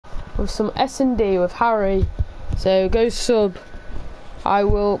with some SnD with Harry. So go sub. I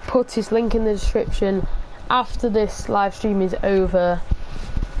will put his link in the description after this live stream is over.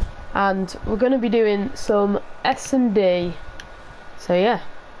 And we're going to be doing some SnD. So yeah,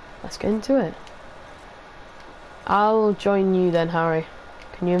 let's get into it. I'll join you then, Harry.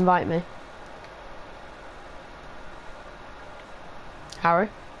 Can you invite me? Harry?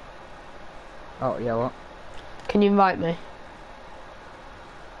 Oh, yeah, what? Can you invite me?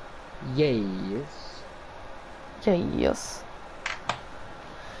 Yes. Yes.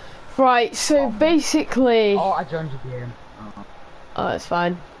 Right, so basically... Oh, I joined the game. Oh, that's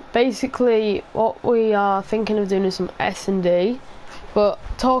fine. Basically, what we are thinking of doing is some S&D. But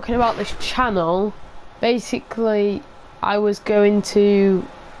talking about this channel, basically, I was going to...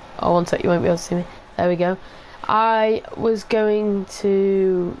 Oh, one sec, you won't be able to see me. There we go. I was going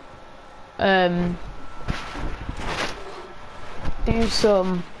to... do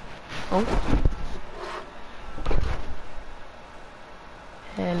some... Oh.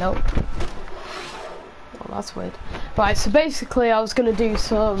 Hello. Oh, that's weird. Right, so basically I was going to do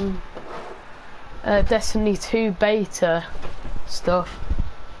some Destiny 2 beta stuff.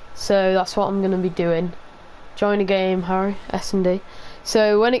 So that's what I'm going to be doing. Join a game, Harry, S&D.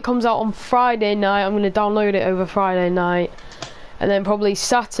 So when it comes out on Friday night, I'm going to download it over Friday night. And then probably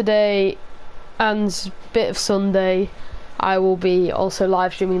Saturday and a bit of Sunday, I will be also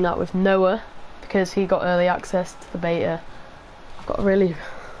live streaming that with Noah, because he got early access to the beta. I've got a really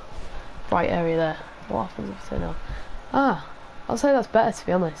bright area there. What happens if I turn on? Ah, I'll say that's better, to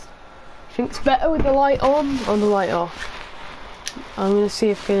be honest. I think it's better with the light on or the light off. I'm gonna see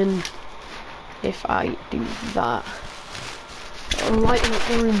if I do that. I'll lighten up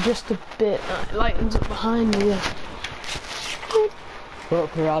the room just a bit. It lightens up behind me. Yeah.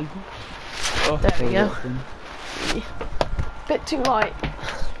 Look around. Oh, there we go. Bit too light.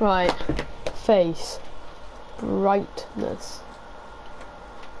 Right. Face. Brightness.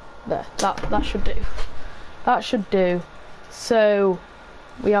 There. That should do. That should do. So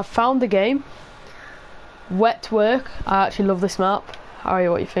we have found the game. Wet work. I actually love this map. Harry,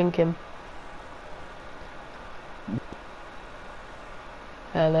 what are you thinking?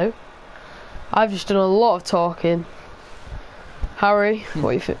 Hello. I've just done a lot of talking. Harry,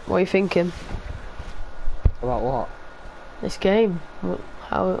 what are you thinking? About what? This game.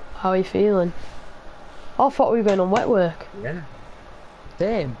 How are you feeling? I thought we were going on wet work. Yeah.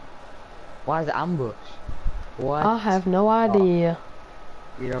 Same. Why is it ambush? What? I have no idea.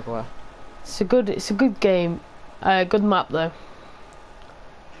 Oh. You don't go. It's a good game. Good map though.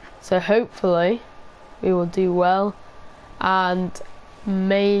 So hopefully we will do well and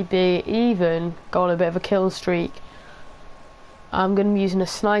maybe even go on a bit of a kill streak. I'm going to be using a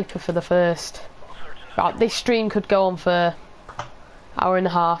sniper for the first. Right, this stream could go on for an hour and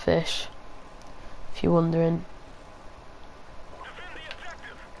a half ish, if you're wondering.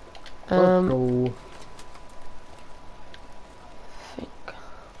 Let's go.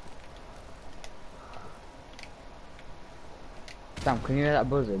 Sam, can you hear that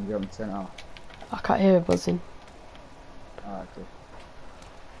buzzing? You haven't turned it off. I can't hear it buzzing. Oh, okay.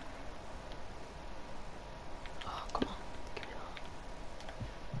 Oh, come on. Give me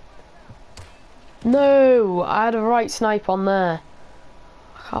that. No! I had a right snipe on there.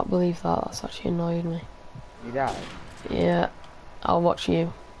 I can't believe that. That's actually annoyed me. You died? Yeah. I'll watch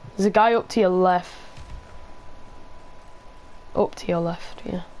you. There's a guy up to your left. Up to your left,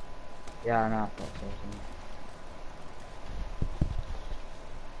 yeah. Yeah, I know. I thought so.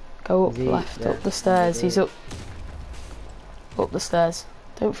 Go up left, up the stairs. He's up the stairs.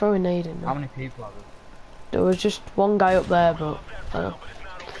 Don't throw a nade in. How many people are there? There was just one guy up there, but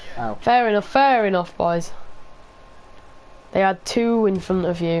Oh. Fair enough, boys. They had two in front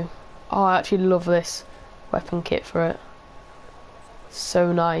of you. Oh, I actually love this weapon kit for it.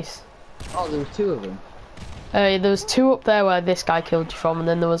 So nice. Oh, there were two of them. There was two up there where this guy killed you from, and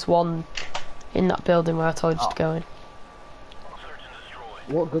then there was one in that building where I told you to go in.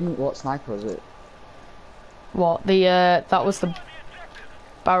 What sniper was it? What? That was the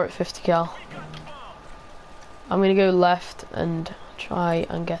Barrett 50 cal. I'm gonna go left and try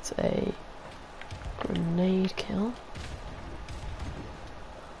and get a grenade kill.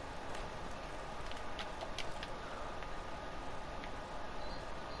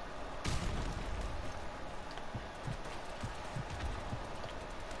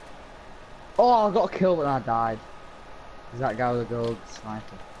 Oh, I got a kill but then I died. Is that guy with the gold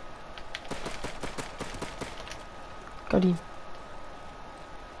sniper? Got him.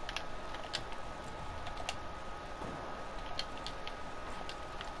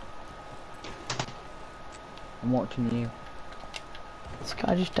 I'm watching you. This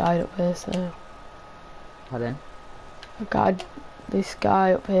guy just died up here, so... Pardon? This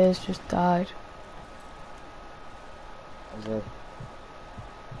guy up here has just died. Is it?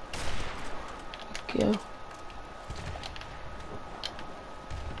 Go.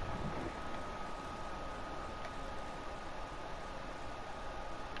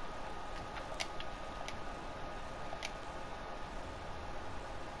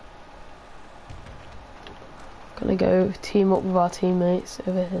 Gonna go team up with our teammates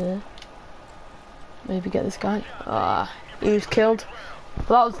over here. Maybe get this guy. Ah, he was killed.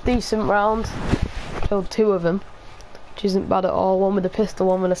 Well, that was a decent round. Killed 2 of them, which isn't bad at all. One with a pistol,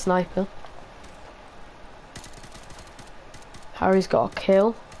 one with a sniper. Harry's got a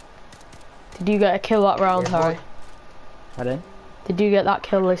kill. Did you get a kill that round, Yeah, Harry? Pardon? Did you get that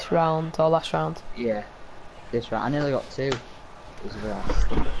kill this round or last round? Yeah. This round. I nearly got 2. It was a last.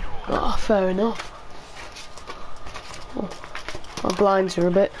 Oh, fair enough. Oh, my blinds are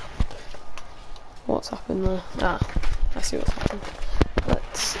a bit... What's happened there? Ah, I see what's happened.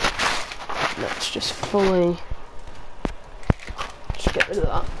 Let's just fully... Just get rid of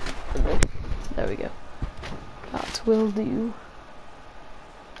that. And then, there we go. That will do.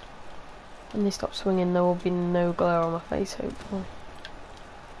 When they stop swinging, there will be no glare on my face, hopefully.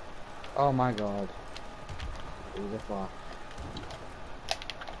 Oh my god. It was a flash.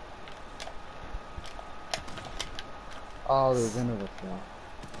 Oh, there was another flash.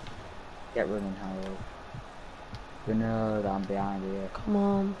 Get running, Harold. You know that I'm behind you. Come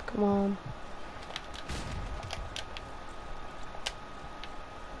on, come on.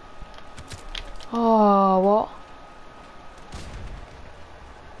 Oh, what?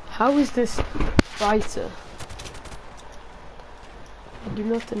 How is this fighter? I do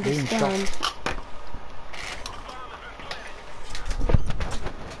not understand.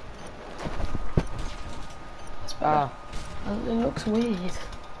 That's better. It looks weird.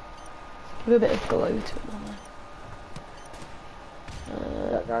 Give a bit of glow to it.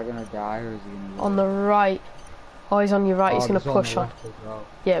 Is that guy gonna die or is he gonna live? On the right. Oh, he's on your right. He's gonna push on. Well.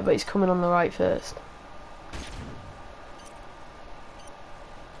 Yeah, but he's coming on the right first.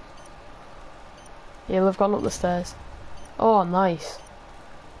 He'll have gone up the stairs. Oh, nice.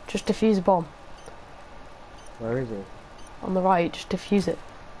 Just defuse a bomb. Where is he? On the right, just defuse it.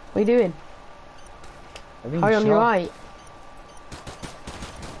 What are you doing? Hurry on your right.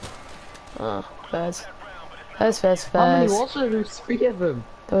 Oh, fairs. Fairs. How many was there? There was 3 of them.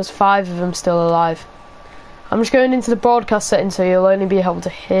 There was 5 of them still alive. I'm just going into the broadcast settings so you'll only be able to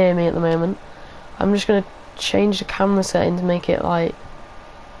hear me at the moment. I'm just going to change the camera setting to make it like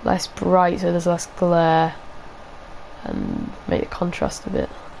less bright so there's less glare and make the contrast a bit.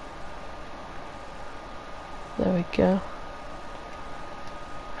 There we go.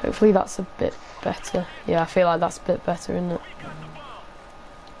 Hopefully that's a bit better. Yeah, I feel like that's a bit better, isn't it?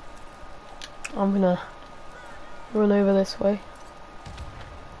 I'm gonna run over this way.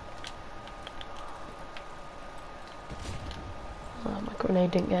 Oh, my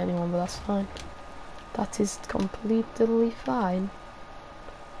grenade didn't get anyone, but that's fine. That is completely fine.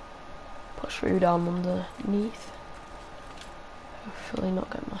 Push through down underneath. Hopefully not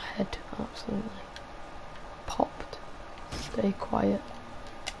get my head absolutely popped. Stay quiet.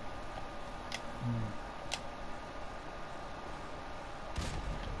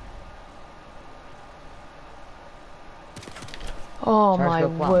 Oh my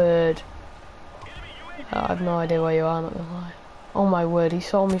word. I have no idea where you are, not gonna lie. Oh my word, he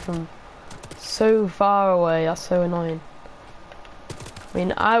saw me from so far away, that's so annoying. I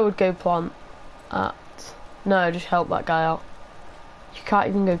mean, I would go plant at... No, just help that guy out. You can't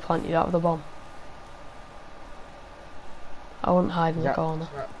even go plant, you don't have the bomb. I wouldn't hide in the corner.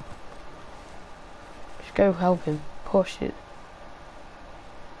 Just go help him. Push it.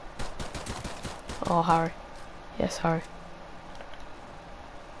 Oh, Harry. Yes, Harry.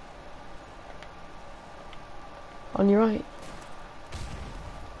 On your right.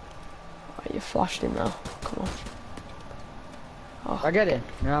 Right, you flashed him now. Come on. Oh. I get him.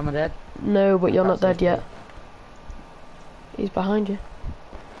 No, am I dead? No, but you're not dead yet. He's behind you.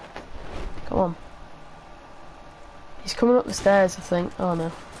 Come on. He's coming up the stairs, I think. Oh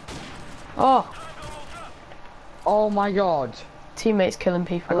no. Oh! Oh my god. Teammates killing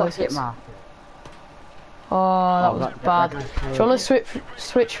people. I got hit mark. Oh, that was bad. Do you want to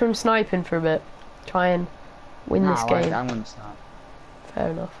switch from sniping for a bit? Try and win this game. I'm gonna start.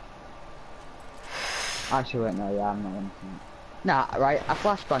 Fair enough. Actually, wait, no, yeah, I'm not gonna start. Nah, right, I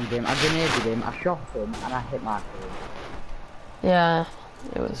flashbanged him, I grenaded him, I shot him, and I hit marked him. Yeah,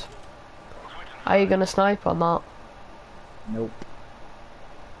 it was... Are you gonna snipe or not? Nope.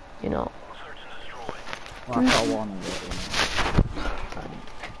 You're not. Well, I got one of it.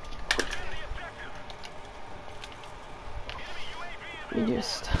 me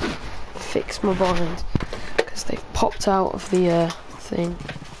just fix my blinds because they've popped out of the thing.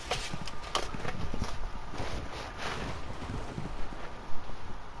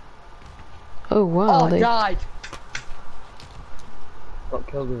 Oh wow, Oh, I died! Got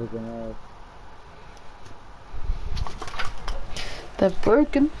killed with a grenade. They're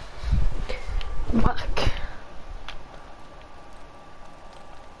broken. Back.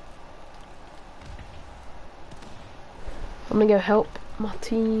 I'm gonna go help my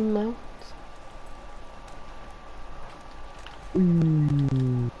team out.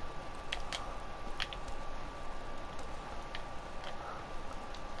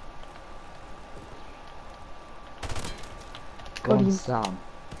 Go on, him. Sam.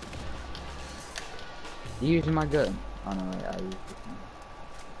 You using my gun? Oh no, wait, I used it.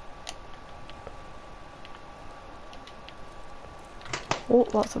 Oh,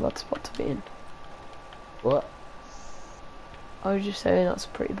 that's a bad spot to be in. What? I was just saying that's a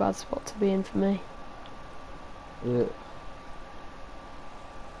pretty bad spot to be in for me. Yeah.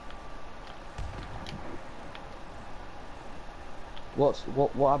 What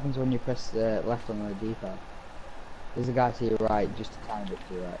happens when you press left on the D-pad? There's a guy to your right, just a tiny bit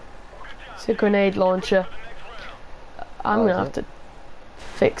to your right. It's a grenade launcher. I'm gonna have to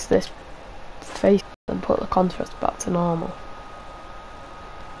fix this face and put the contrast back to normal.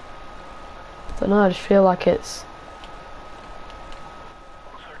 I don't know, I just feel like it's...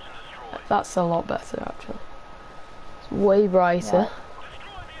 That's a lot better actually. It's way brighter. Right.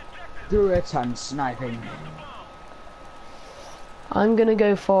 Do it, I'm sniping. I'm gonna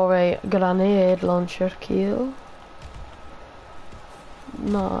go for a grenade launcher kill.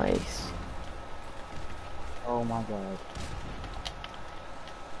 Nice. Oh my god.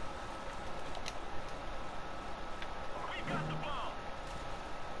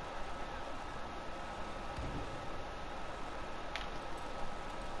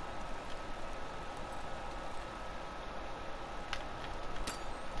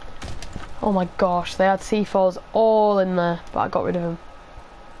 Oh my gosh, they had C4s all in there, but I got rid of him.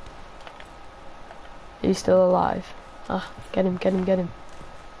 He's still alive. Ah, get him, get him, get him.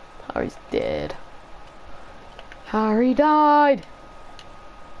 Harry's dead. Harry died!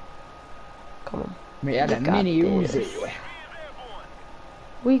 Come on. We had a mini Uzi.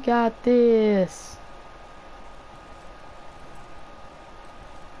 We got this.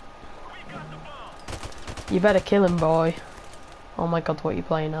 You better kill him, boy. Oh my god, what are you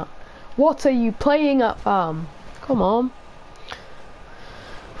playing at? What are you playing at, fam? Come on.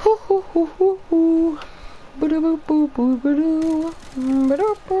 Hoo hoo hoo hoo hoo. Ba-da-boo boo boo ba-doo.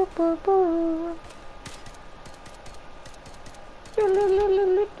 Ba-da-boo boo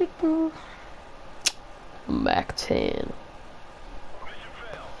boo. Back 10.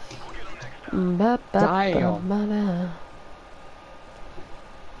 Damn.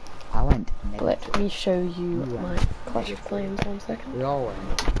 I went negative. Let me show you my Clash of Clans 1 second. We all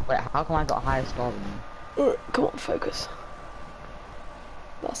went. Wait, how come I got a higher score than you? Come on, focus.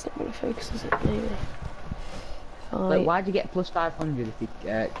 That's not gonna focus, is it? Maybe. Wait, why'd you get plus 500 if you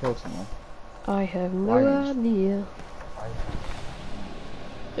kill someone? I have no idea.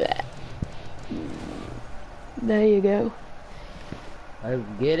 There you go. I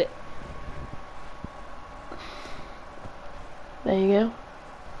get it. There you go.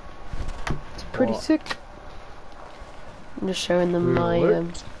 It's pretty sick. I'm just showing them my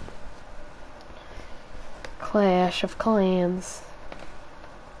Clash of Clans.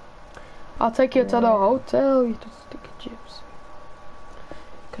 I'll take you to the hotel, you just stick your chips.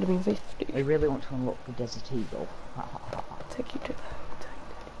 Could have been 50. I really want to unlock the Desert Eagle. I'll take you to the hotel.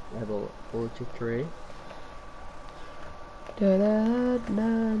 Level 43. Da da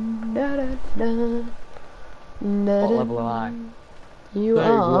da da da da. What level am I? You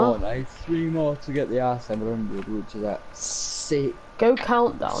are. I have 3 more to get the R700, which is at 6. Go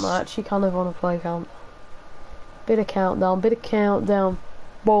countdown. I actually kind of want to play countdown. Bit of countdown,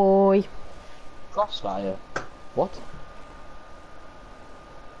 boy. Crossfire. What?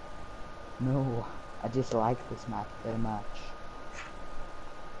 No, I just like this map very much.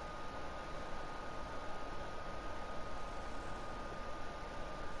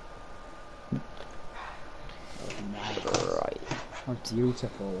 Nice. Right. Oh,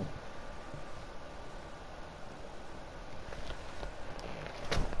 beautiful.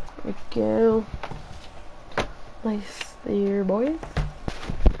 There we go. Nice there, boy.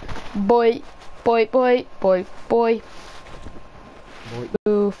 Boy.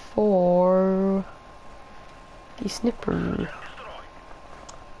 Go for the snipper.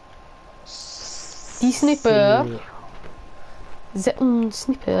 The snipper. The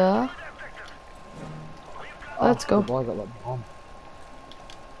snipper. Let's go. Boy got that bomb.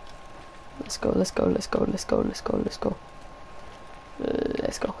 Let's go, let's go, let's go, let's go, let's go, let's go.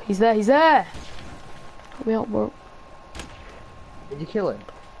 Let's go. He's there, he's there! Help me out, bro. Did you kill him?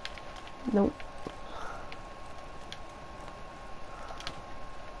 Nope.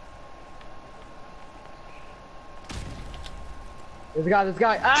 There's a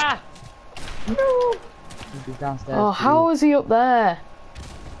guy, Ah! No! He's downstairs. Oh, how was he up there?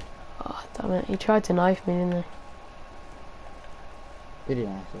 Oh, damn it. He tried to knife me, didn't he? Did he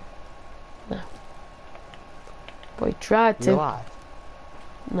actually? No. But he tried You to. alive?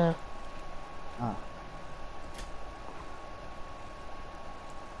 No. Ah.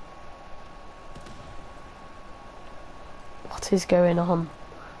 What is going on?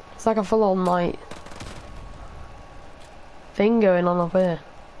 It's like a full-on night thing going on up here.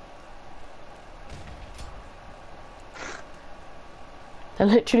 I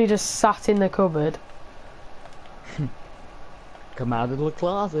literally just sat in the cupboard. Come out of the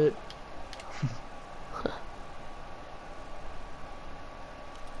closet.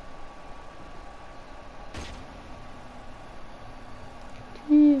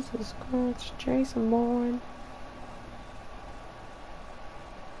 Jesus Christ, Jason Bourne.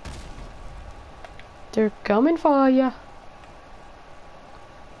 They're coming for you.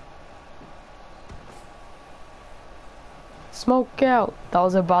 Smoke out. That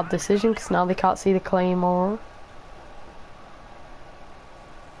was a bad decision because now they can't see the claymore.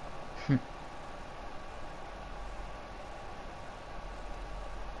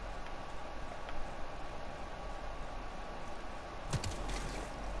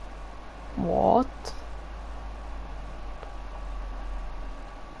 What?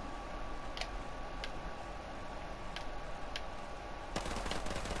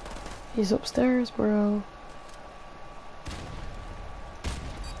 He's upstairs, bro.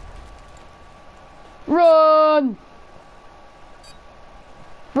 Run!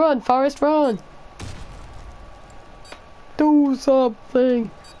 Run, Forrest, run! Do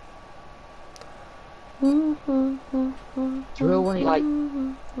something! Drill when he like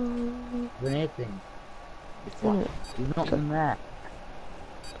grenade thing. It's like, he's not in there.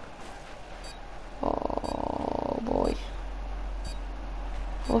 Oh boy.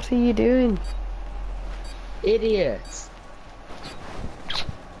 What are you doing? Idiots!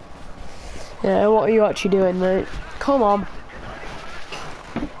 Yeah, what are you actually doing, mate? Come on.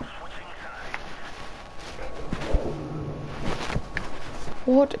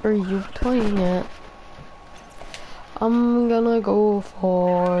 What are you playing at? I'm gonna go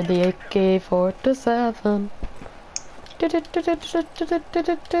for the AK-47.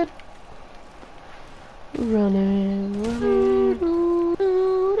 Running, running.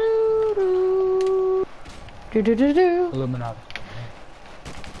 Illuminati.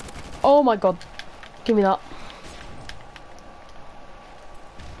 Oh my god. Give me that.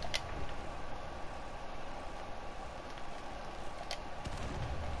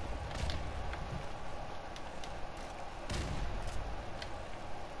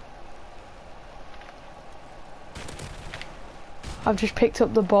 I've just picked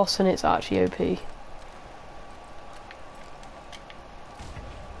up the boss and it's actually OP.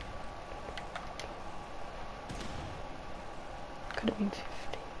 Could have been 50.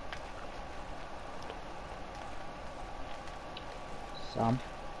 Sam?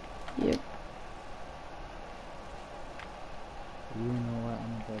 Yep. You know what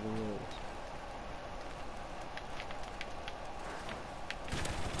anybody is.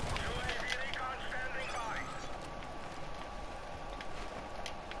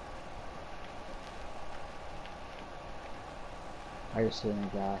 I just seen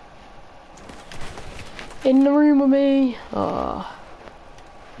a guy. In the room with me. Oh.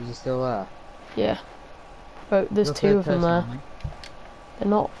 Is he still there? Yeah. But there's Go two third of them person there. on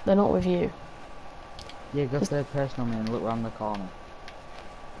me. They're not with you. Yeah, go third person on me and look round the corner.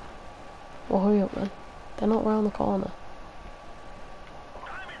 Well, hurry up then. They're not round the corner.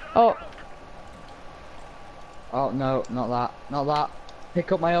 Oh. Oh no, not that. Not that.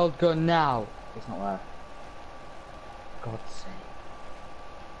 Pick up my old gun now. It's not there. God's sake.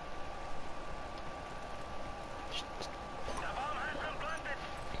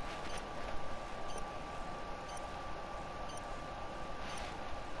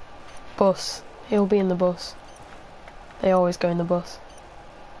 Bus. He'll be in the bus. They always go in the bus.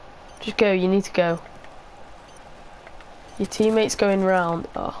 Just go, you need to go. Your teammate's going round.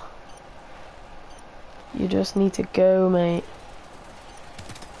 Oh. You just need to go, mate.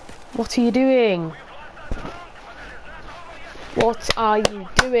 What are you doing? What are you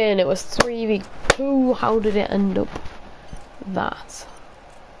doing? It was 3v2. How did it end up that?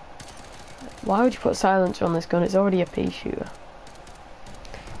 Why would you put silencer on this gun? It's already a pea shooter.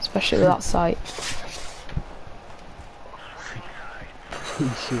 It's especially with that sight.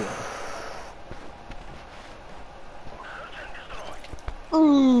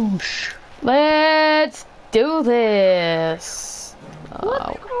 Oosh. Let's do this.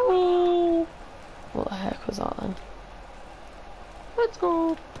 Oh. What the heck was that then? Let's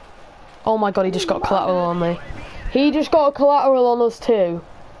go. Oh my god, he just got collateral on me. He just got a collateral on us too.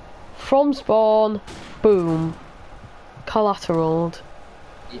 From spawn, boom. Collateraled.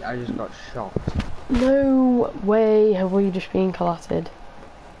 I just got shot. No way have we just been collated.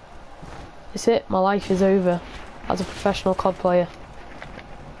 It's it, my life is over as a professional COD player.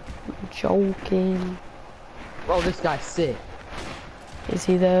 I'm joking. Well, this guy's sick. Is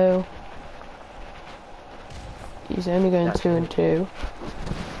he though? He's only going That's 2 and 2.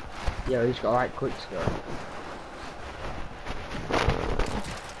 Yeah, he's got a right quick skill.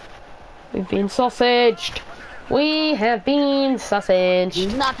 We've been sausaged. We have been sausaged.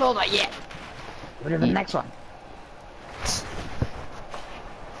 He's not over yet. What is the next one?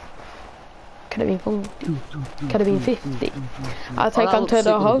 Could have been 40. Could have been 50. I'll take that onto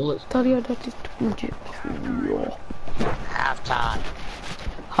looks the sick with hotel. Half time.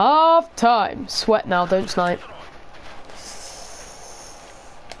 Half time. Sweat now, don't snipe.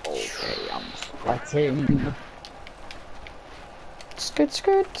 Okay, I'm sweating. Skirt,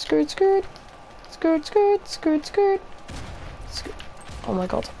 skirt, skirt, skirt. Skirt, skirt, skirt, skirt. Oh my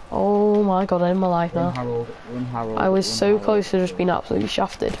god. Oh my god, I'm in my life now. Run, Harold, I was so close to just being absolutely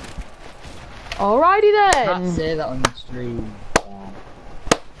shafted. Alrighty then. Can't say that on the stream.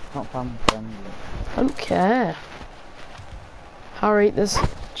 Not family friendly. I don't care. Harry, this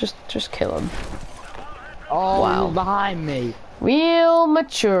just kill him. Oh, wow. he's behind me. Real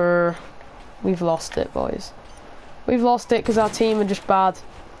mature. We've lost it, boys. We've lost it because our team are just bad.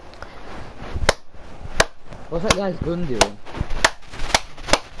 What's that guy's gun doing?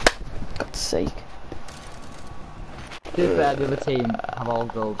 God's sake. To be fair, the other team have all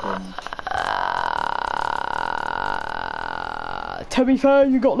gold guns. To be fair,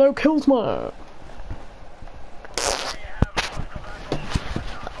 you got no kills, man.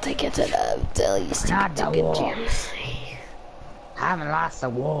 Take it to the Delhi's Not the war. gyms. Haven't lost the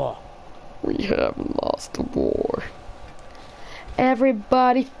war. We haven't lost the war.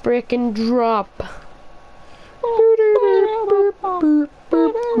 Everybody frickin' drop.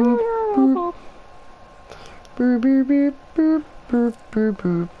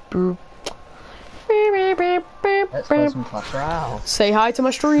 Let's play some Clash Royale. Say hi to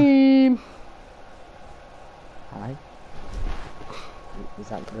my stream. Hi. Is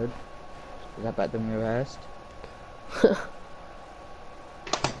that good? Is that better than we rehearsed? Is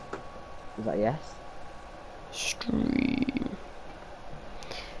that yes? Stream.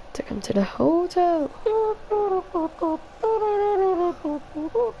 Take him to the hotel.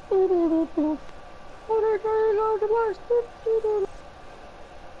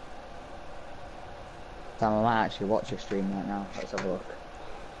 Sam, I might actually watch your stream right now. Let's have a look.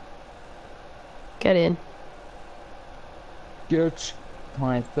 Get in. Good.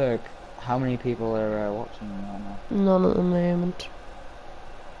 23rd. How many people are watching right now? None at the moment.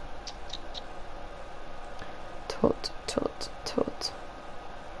 Tut, tut, tut.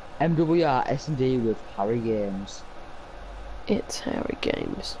 MWR SnD with Harry Games. It's Harry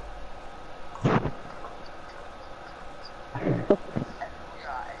Games.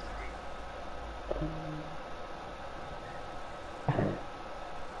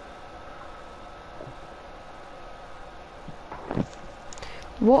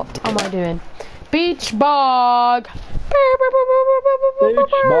 What am I doing? Beach bog!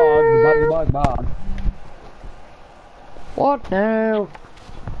 Beach bog. What now?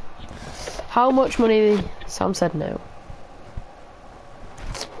 How much money? Sam said no.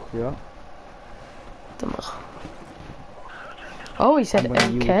 Yeah. Oh, he said I'm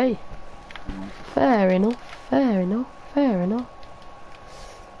gonna okay. Fair enough, fair enough, fair enough.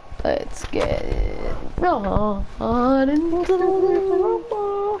 Let's get on into the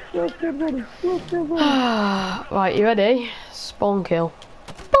right, you ready? Spawn kill.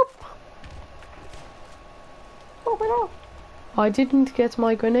 Boop. I didn't get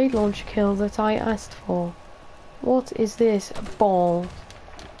my grenade launcher kill that I asked for. What is this ball?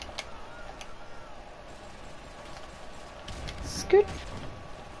 Scoot.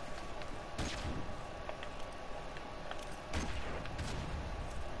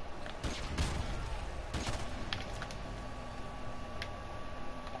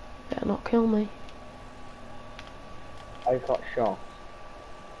 Better not kill me. I got shot.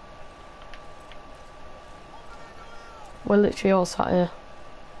 We're literally all sat here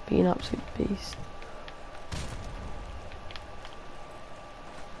being absolute beast.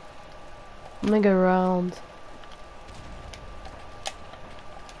 I'm gonna go round.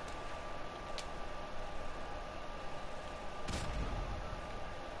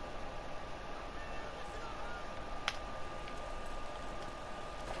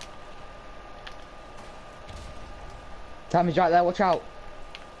 Tammy's right there, watch out.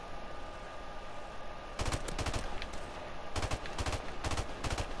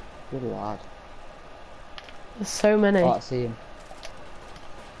 Good lad. There's so many. Oh, I see him.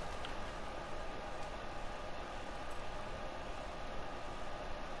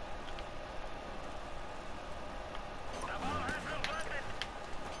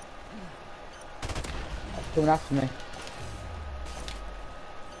 Coming after me.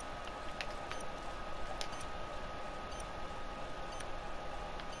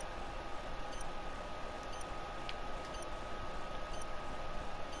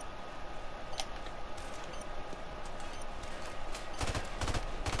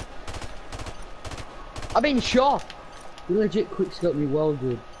 I've been shot! You legit quickscope me well,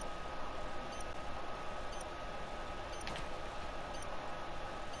 dude.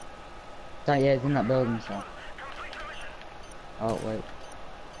 Yeah, it's in that building, so. Oh, wait.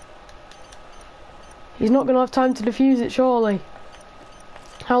 He's not gonna have time to defuse it, surely.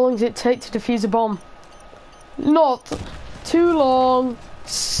 How long does it take to defuse a bomb? Not too long.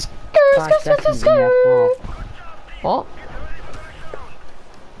 What?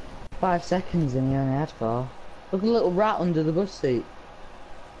 5 seconds and he only had 4. Look at the little rat under the bus seat.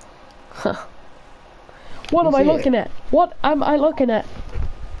 What am I looking at? What am I looking at?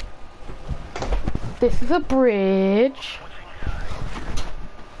 This is a bridge.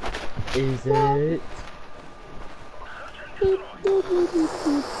 Is it?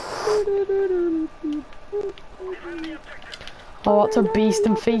 Oh, what's a beast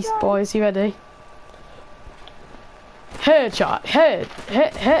and feast, boys? You ready? Headshot,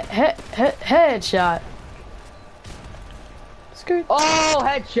 headshot. Screw. Oh,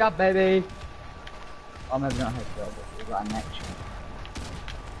 headshot, baby. Oh, maybe not headshot, but we got a neck shot.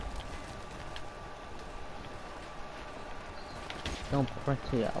 Still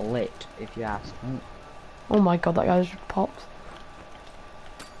pretty lit, if you ask me. Oh my god, that guy just popped.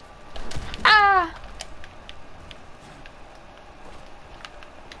 Ah!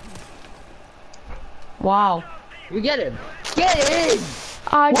 Wow. You get him! Get in!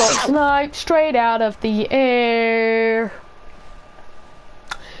 I got sniped straight out of the air.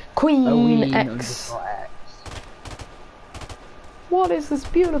 Queen X. What is this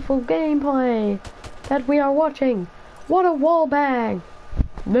beautiful gameplay that we are watching? What a wall bang!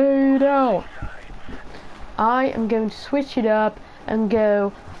 No doubt. I am going to switch it up and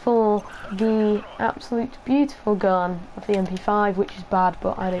go for the absolute beautiful gun of the MP5, which is bad,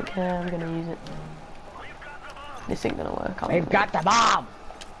 but I don't care, I'm going to use it. This ain't gonna work. We've got the bomb!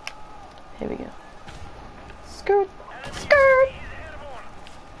 Here we go. Skirt! Skirt!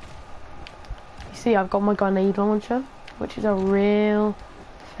 You see, I've got my grenade launcher, which is a real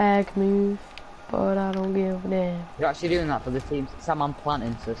fag move, but I don't give a damn. You're actually doing that for the team. Sam, I'm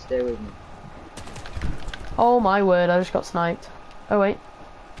planting, so stay with me. Oh my word, I just got sniped. Oh wait.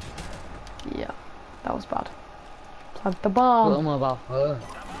 Yeah, that was bad. Plant the bomb. A little more about her.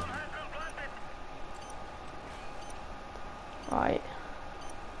 Right.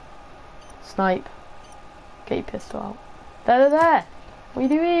 Snipe. Get your pistol out. There! What are you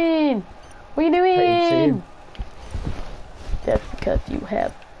doing? What are you doing? That's because you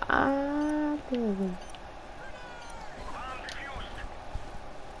have eyes.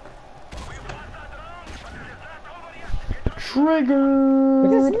 Trigger!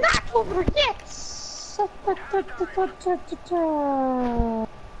 It is not over yet!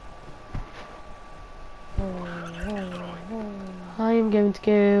 I am going to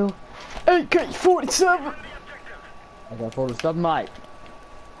go AK-47. I got 47, mate.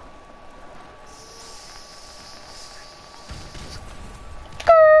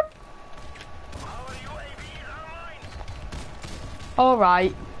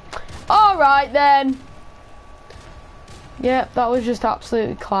 Alright. Alright then. Yep, that was just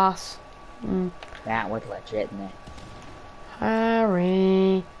absolutely class. That was legit, mate.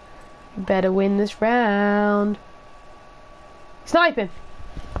 Harry, you better win this round. Sniping!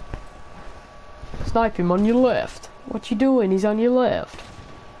 Snipe him on your left. What you doing? He's on your left.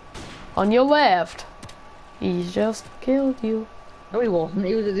 On your left. He's just killed you. No, he wasn't.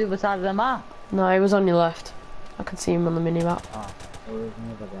 He was at the other side of the map. No, he was on your left. I could see him on the mini-map. Oh, there was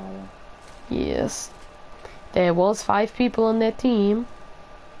another guy then. Yes. There was 5 people on their team.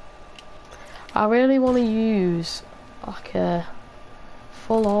 I really want to use like a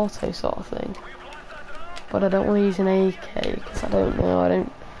full auto sort of thing. But I don't want to use an AK because I don't know. I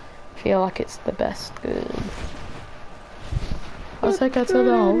don't feel like it's the best gun. As I get to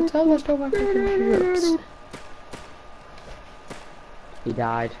the hotel, let's go back to the ships. He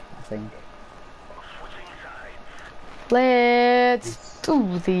died, I think. Let's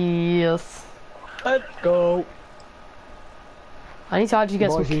do this. Let's go. I need to actually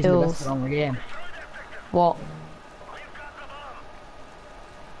get some kills. On the game. What?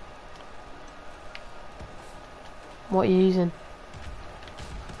 What are you using?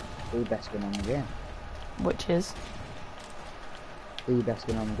 The best gun on the game. Which is? The best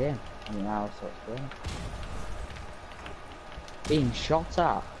gun on the game. I mean, now so it's going. Being shot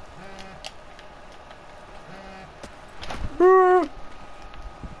at.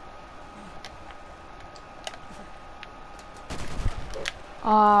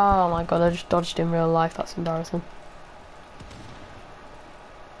 Oh my god, I just dodged in real life, that's embarrassing.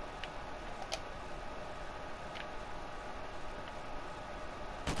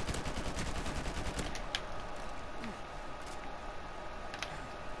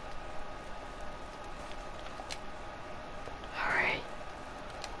 Hurry.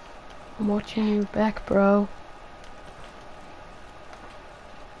 I'm watching you back, bro.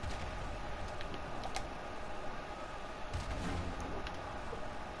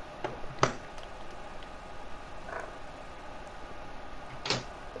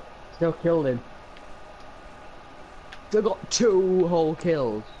 Still killed him. Still got 2 whole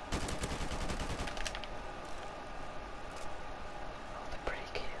kills. They're pretty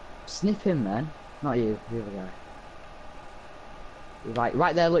cute. Sniff him then. Not you, the other guy. He's like,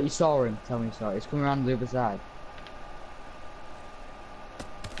 right there, look, you saw him. Tell me you saw it. He's coming around the other side.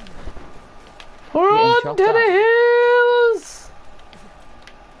 Run to the hills!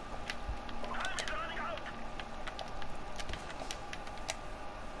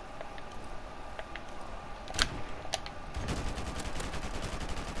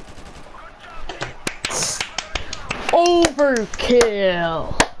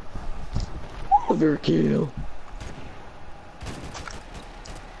 Overkill! Overkill.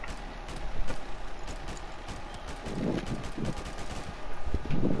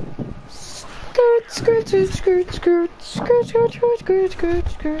 Skirt, skirt, skirt, skirt, skirt, skirt, skirt, skirt, skirt,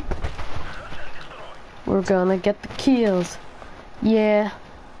 skirt. We're gonna get the kills. Yeah.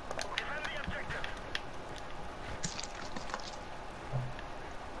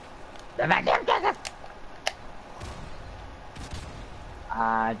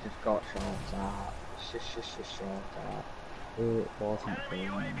 I just got shot at. Shot at. It wasn't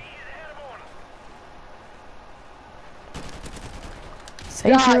fun.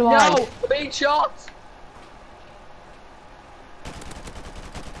 Save your life. No! Being shot!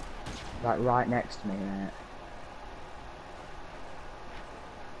 Like right next to me, mate.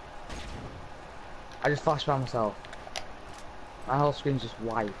 I just flashed by myself. My whole screen's just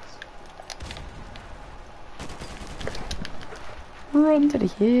white. Run to the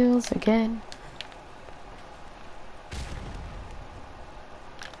hills again.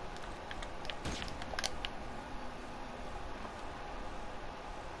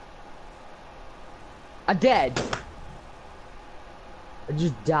 I'm dead! I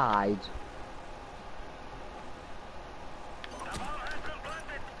just died.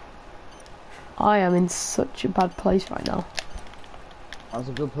 I am in such a bad place right now. That was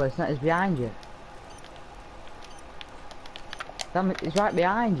a good place. That is behind you. Damn it, it's right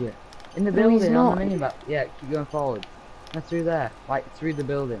behind you. In the No, he's building on not. the minimap. Yeah, keep going forward. No, through there. Like, through the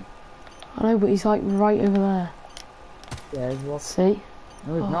building. I know, but he's like right over there. Yeah, he's walking. See?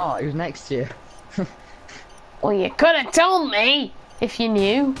 No, he's not. He was next to you. Well, you could have told me if you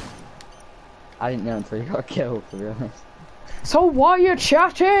knew. I didn't know until you got killed, to be honest. So why are you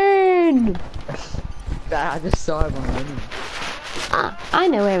chatting? I just saw him on the minimap. I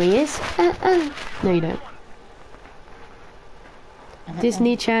know where he is. No, you don't.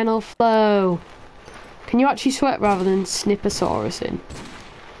 Disney Channel flow. Can you actually sweat rather than snipposaurus in?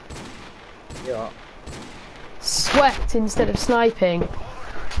 Yeah. Sweat instead of sniping.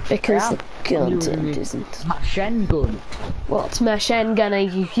 Because Yeah. the content isn't. Machine gun. What machine gun are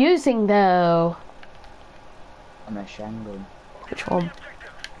you using though? A machine gun. Which one?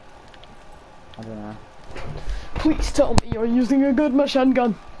 I don't know. Please tell me you're using a good machine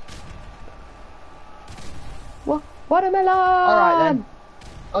gun. What? Watermelon! Alright then.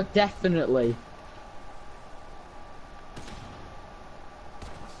 Oh, definitely.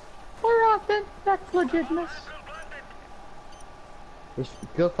 Alright then, that's legitimate. Just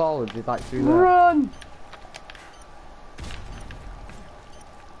go forward, just like through there. Run!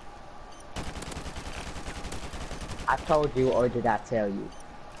 I told you, or did I tell you?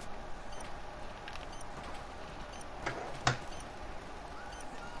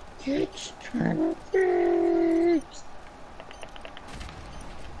 It's trying to fix.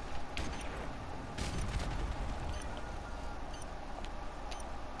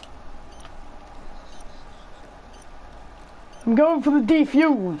 I'm going for the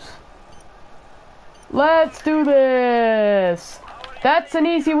defuse. Let's do this. That's an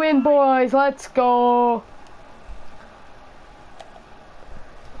easy win, boys. Let's go.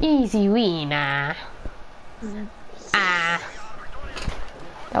 Easy winner. Ah.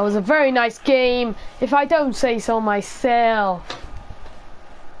 That was a very nice game, if I don't say so myself.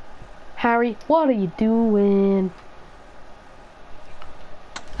 Harry, what are you doing?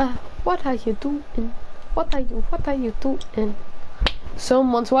 What are you doing? What are you doing?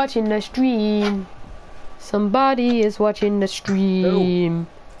 Someone's watching the stream. Somebody is watching the stream.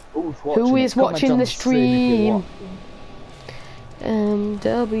 Who is watching the stream?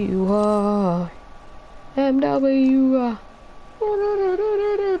 MWR. MWR.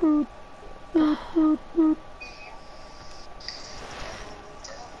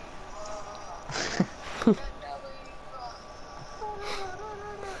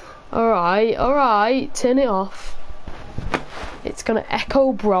 Alright, turn it off. It's gonna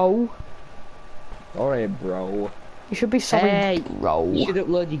echo, bro. Alright, bro. You should be sorry, hey, bro. You should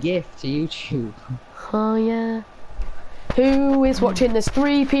upload your gift to YouTube. Oh yeah. Who is watching this?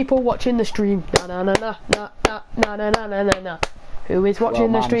 3 people watching the stream. Na na na na na na na na na na na. Who is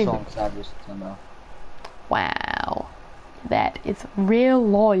watching the stream? Wow. That is real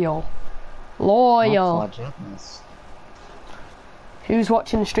loyal. Loyal. Who's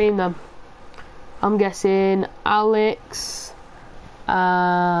watching the stream then? I'm guessing Alex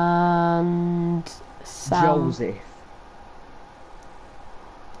and Sam. Joseph.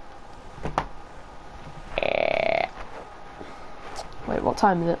 Wait, what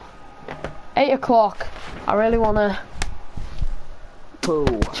time is it? 8 o'clock. I really wanna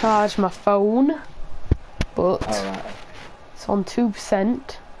charge my phone, but it's on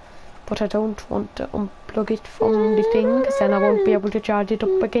 2%. But I don't want to unplug it from the thing, because then I won't be able to charge it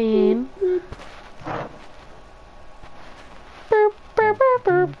up again.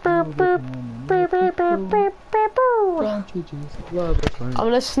 I'm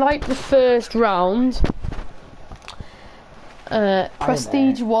gonna snipe the first round.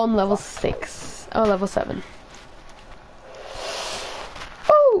 Prestige 1, level 6. Oh, level 7.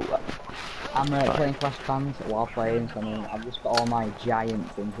 Oh! I'm playing Clash Clans while playing, so I've just got all my giant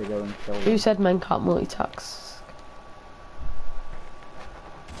things to go and kill them. Who said men can't multitask?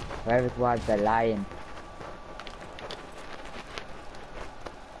 Whoever's words they're lying.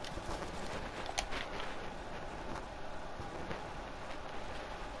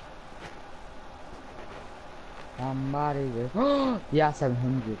 Somebody just yeah,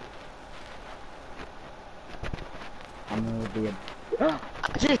 700. I'm gonna be a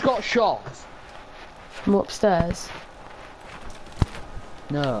I just got shot From upstairs?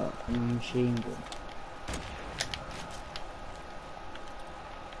 No, from a machine gun.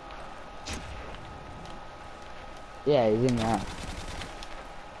 Yeah, he's in there.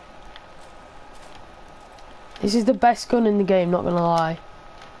 This is the best gun in the game, not gonna lie.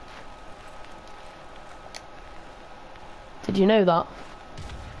 Did you know that?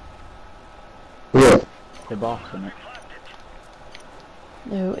 Yeah. The boss, isn't it?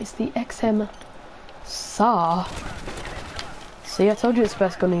 No, it's the XM SAR. See, I told you it's the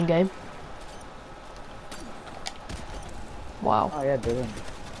best gun in the game. Wow. Oh yeah, brilliant.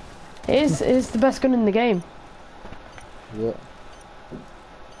 It is the best gun in the game. Yeah.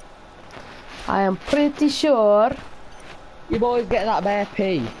 I am pretty sure. You boys get that bare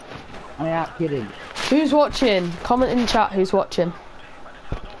pee. I'm not kidding. Who's watching? Comment in chat who's watching.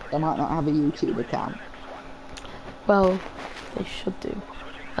 They might not have a YouTube account. Well, they should do.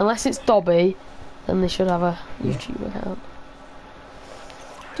 Unless it's Dobby, then they should have a YouTube account.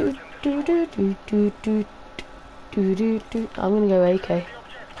 I'm gonna go AK.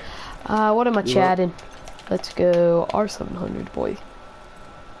 What am I chatting? Let's go R700, boy.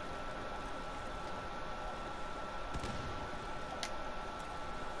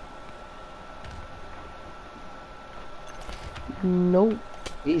 Nope.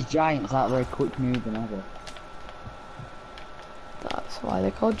 These giants aren't very quick moving ever. That's why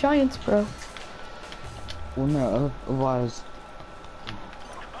they're called giants, bro. Well no, otherwise...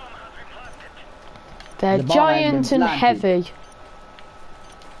 They're giant and heavy.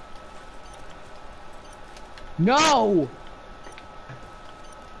 No!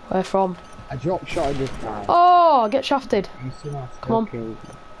 Where from? I dropped shot this guy. Oh, get shafted. Come on. Killed.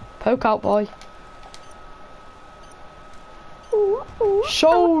 Poke out, boy.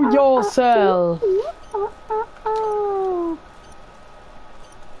 Show yourself.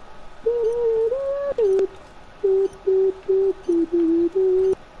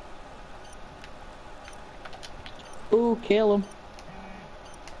 kill him.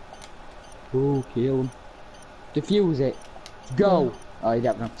 Oh, kill him. Defuse it. Go. No. Oh, you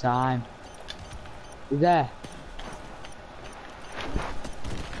don't have enough time. He's there.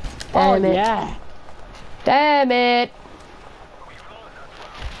 Damn it. Yeah. Damn it.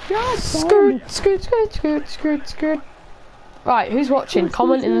 God, Skirt. Right, who's watching?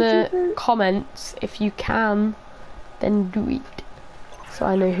 Comment in the comments if you can, then do it. So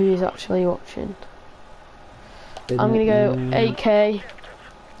I know who is actually watching. I'm gonna go 8K.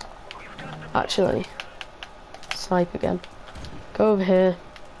 Actually, snipe again. Go over here.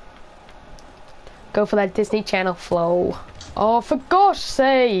 Go for that Disney Channel flow. Oh, for gosh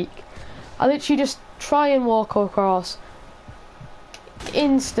sake! I literally just try and walk across.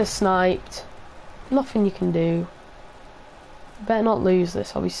 Insta sniped. Nothing you can do. Better not lose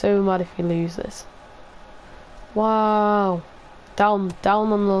this. I'll be so mad if we lose this. Wow. Down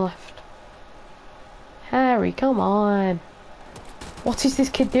on the left. Harry, come on. What is this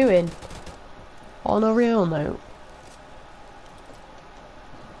kid doing? On a real note.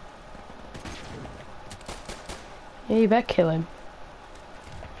 Yeah, you better kill him.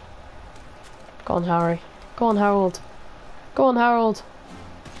 Go on, Harry. Go on, Harold. Go on, Harold.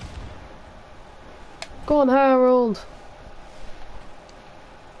 Go on, Harold.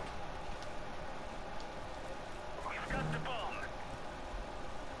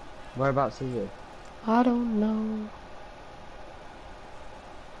 Whereabouts is it? I don't know.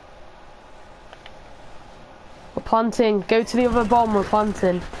 We're planting. Go to the other bomb. We're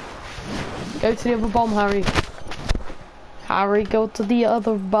planting. Go to the other bomb, Harry. Harry, go to the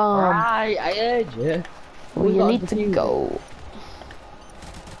other bomb. Alright, I heard you. Well, you need to go.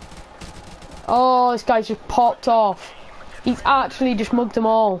 Oh, this guy just popped off. He's actually just mugged them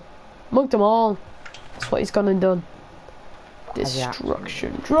all. Mugged them all. That's what he's gone and done.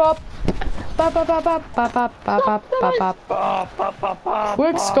 Destruction drop.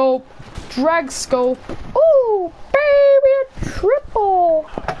 Quick scope. Drag scope. Ooh, baby, a triple.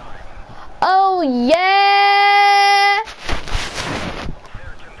 Oh yeah.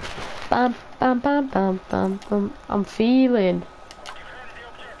 Bam, bam, bam, bam, bam, bam. I'm feeling.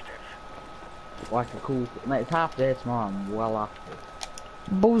 Like a cool. Mate, it's half day tomorrow. I'm well after.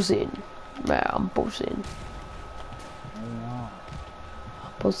 Buzzing. Man, I'm buzzing. Yeah.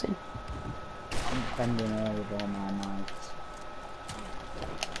 Buzzing. I'm spending all of all my nights.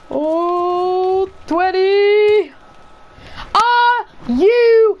 Oh, 20! Are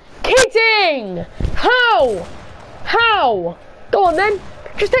you kidding? How? How? Go on then.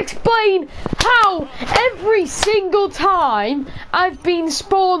 Just explain how every single time I've been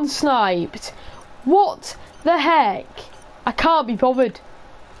spawn sniped. What the heck? I can't be bothered.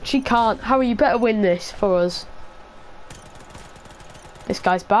 She can't. Harry, you better win this for us. This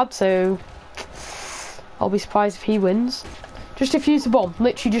guy's bad, so I'll be surprised if he wins. Just defuse the bomb.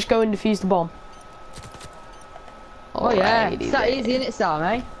 Literally just go and defuse the bomb. Oh yeah, it's that easy, isn't it, Sam,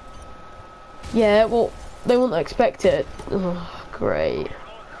 eh? Yeah, well, they wouldn't expect it. Oh, great.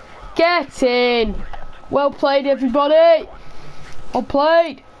 Get in! Well played, everybody! Well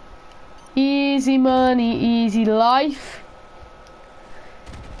played! Easy money, easy life.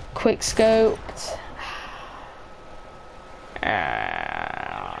 Quick scoped.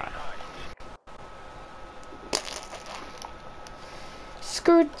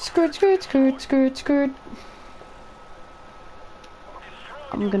 Skirt.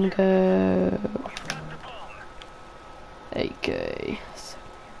 I'm gonna go AK.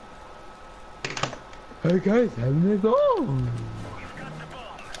 Hey guys, having a go.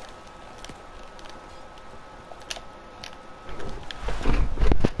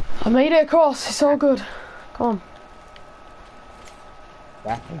 I made it across, it's all good. Come on.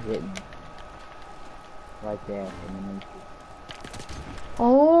 That's it. Right there.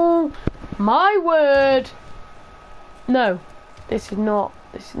 Oh my word! No, this is not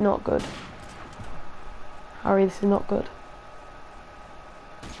good. Harry, this is not good.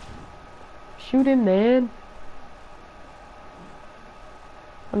 Shoot him, man.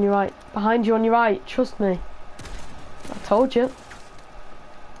 On your right, behind you on your right. Trust me. I told you.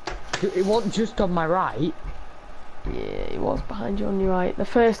 It wasn't just on my right. Yeah, it was behind you on your right. The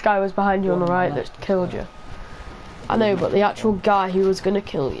first guy was behind you on the right that killed you. I know, but the actual guy who was gonna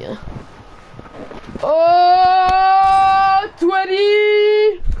kill you. Oh,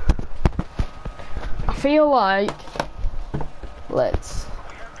 20! I feel like let's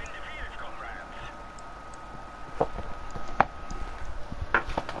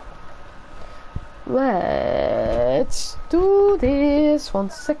do this. 1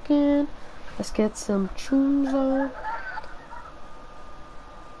 second. Let's get some tunes on.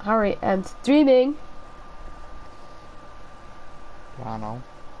 Harry and dreaming. I know.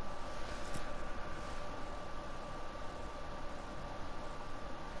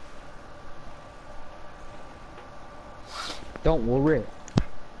 Don't worry.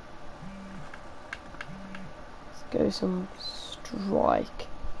 Let's go some strike.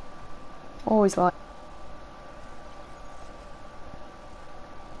 Always like.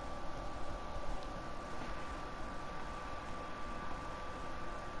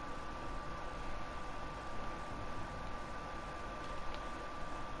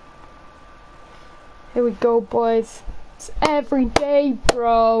 Here we go, boys. It's every day,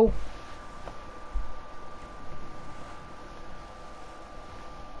 bro.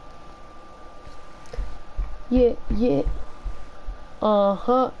 Yeah, yeah.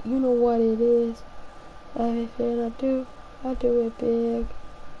 Uh-huh. You know what it is. Everything I do it big.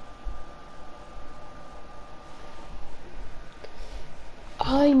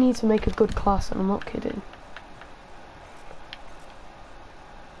 I need to make a good class, and I'm not kidding.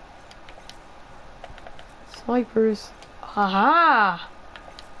 Snipers. Aha!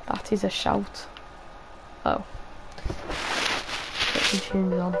 That is a shout. Oh. Get some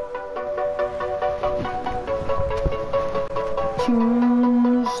tunes on.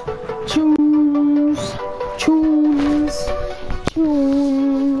 Tunes. Tunes. Tunes.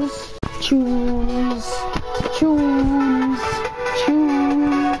 Tunes. Tunes. Tunes. Tunes.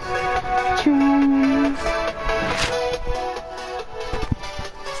 Tunes.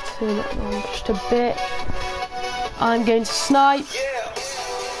 Let's turn it on just a bit. I'm going to snipe.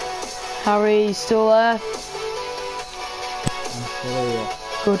 Harry, you still there? I'm still here.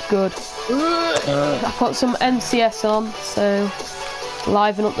 Good, good. I've got some MCS on, so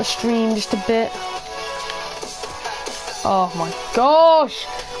liven up the stream just a bit. Oh my gosh!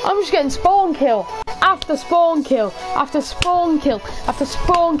 I'm just getting spawn kill after spawn kill after spawn kill after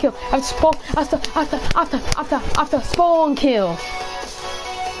spawn kill after spawn after spawn kill.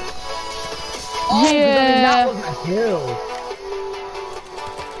 Oh, Yeah. that was a kill.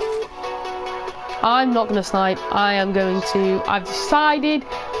 I'm not gonna snipe. I've decided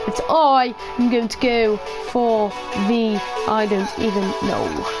that I am going to go for the I don't even know.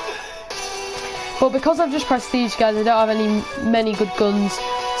 But because I've just prestige, guys, I don't have many good guns.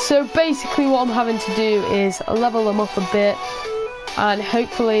 So basically what I'm having to do is level them up a bit, and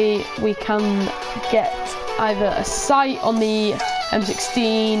hopefully we can get either a sight on the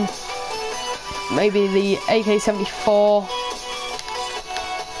M16, maybe the AK-74.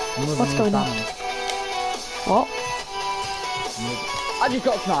 What's going on? What? I just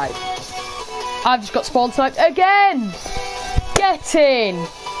got sniped. I've just got spawn sniped again! Get in!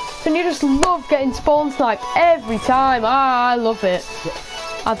 Don't you just love getting spawn sniped every time? Ah, I love it.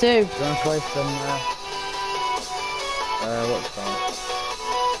 I do. Do you want to play some, what's that?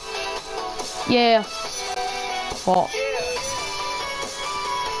 Yeah. What?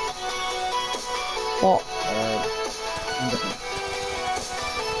 What?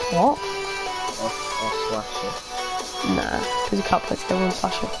 What? Or slash it. Nah, because you can't play together on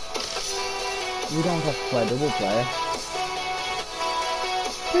Slasher. We don't have to play double player.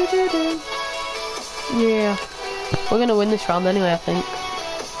 Yeah. We're going to win this round anyway, I think.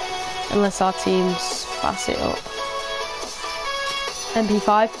 Unless our teams pass it up.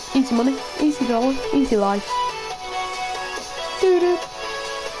 MP5, easy money, easy dollar, easy life. Doo-doo.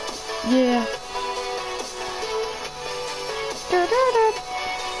 Yeah. Doo-doo-doo.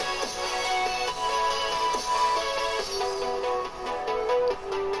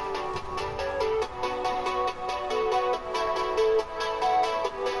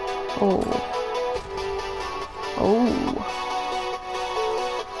 Oh. Oh.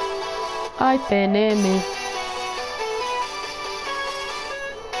 I've been in me.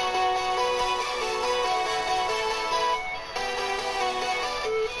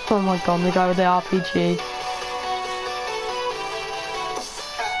 Oh my god, the guy with the RPG.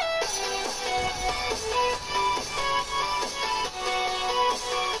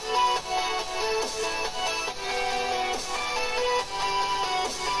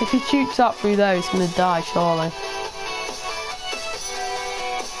 If he shoots that through there, he's gonna die, surely.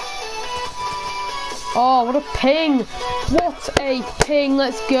 Oh, what a ping! What a ping!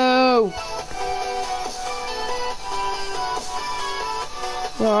 Let's go!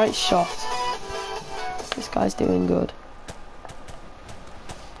 Alright, shot. This guy's doing good.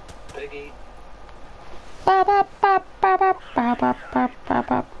 Biggie. Ba ba ba ba ba ba ba ba ba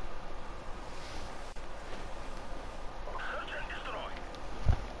ba.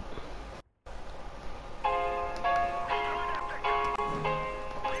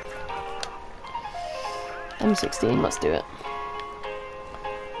 M16, let's do it.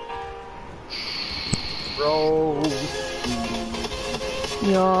 Bro.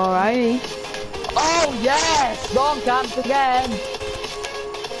 You're alright. Oh yes! Wrong camp again!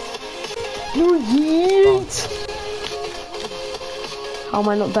 You yeet! How am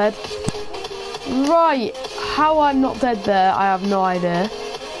I not dead? Right, how I'm not dead there, I have no idea.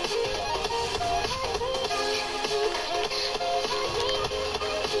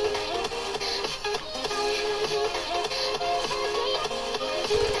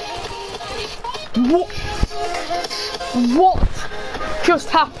 What just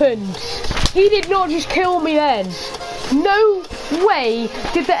happened? He did not just kill me then. No way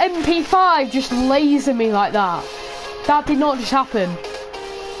did the MP5 just laser me like that. That did not just happen.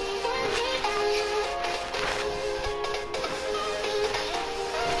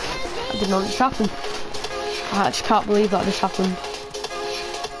 That did not just happen. I actually can't believe that just happened.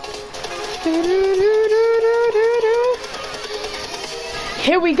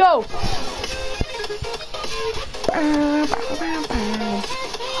 Here we go.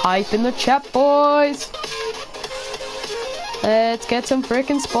 Hype in the chat, boys. Let's get some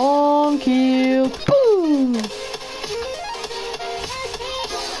freaking spawn kills. Boom!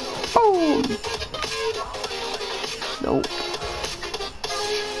 Boom! Nope.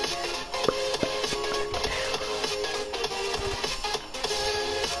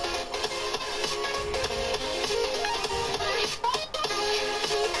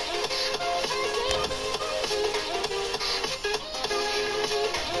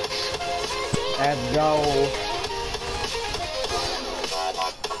 Let's go.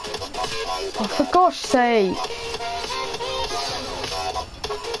 Oh, for gosh sake.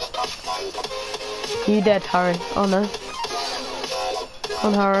 You dead, Harry. Oh no.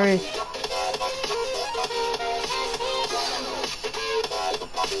 Come on, Harry.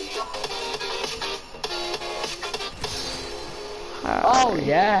 Oh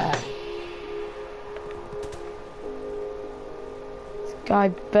yeah. This guy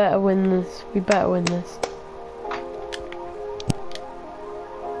better win this. We better win this.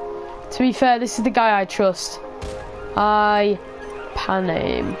 To be fair, this is the guy I trust. I pan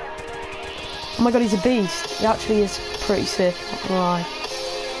him. Oh my god, he's a beast. He actually is pretty sick, not gonna lie.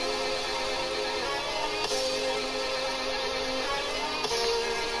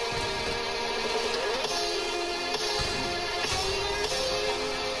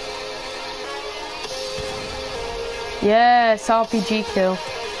 Yes, RPG kill.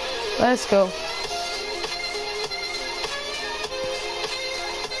 Let's go.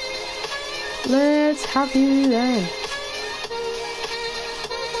 Let's have you then.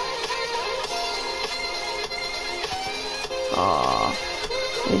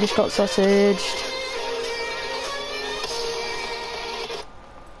 Aww, we just got sausaged.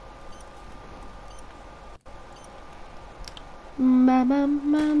 Mama,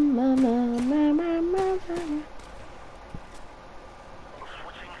 mama, mama, mama, mama.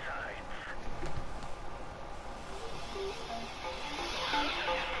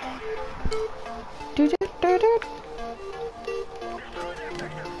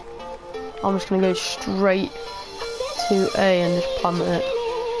 I'm just gonna go straight to A and just plant it.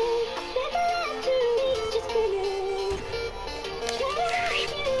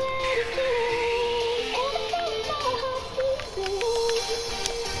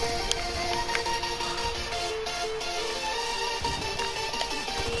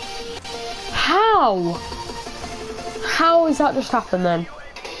 How? How has that just happened then?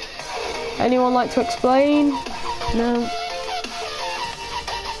 Anyone like to explain? No.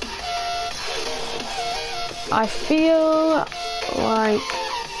 I feel like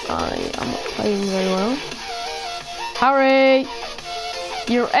I am not playing very well. Harry!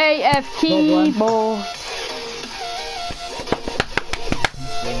 Your AF keyboard!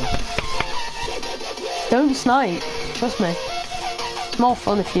 Don't snipe, trust me. It's more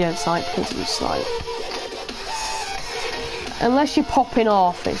fun if you don't snipe because you snipe. Unless you're popping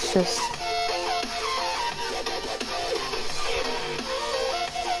off, it's just...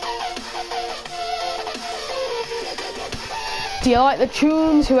 Do you like the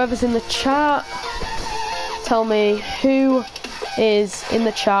tunes? Whoever's in the chat, tell me who is in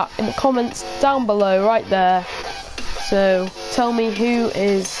the chat, in the comments down below, right there. So tell me who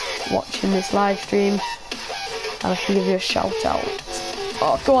is watching this live stream, and I can give you a shout out.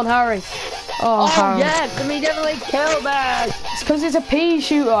 Oh, go on, Harry. Oh, Harry. Yes, and he definitely killed me. It's because it's a pea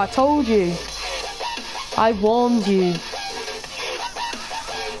shooter, I told you. I warned you.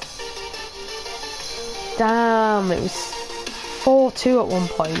 Damn, it was 4-2 at one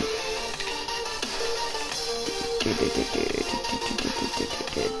point.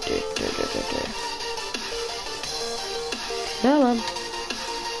 Come on.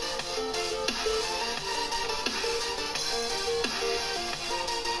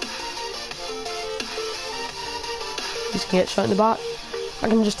 He's gonna get shot in the back. I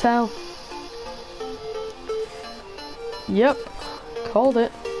can just tell. Yep, called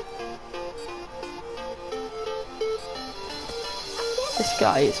it. This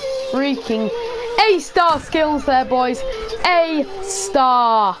guy is freaking A-star skills there, boys.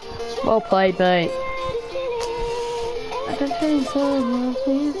 A-star. Well played, mate.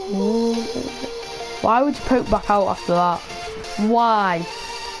 Why would you poke back out after that? Why?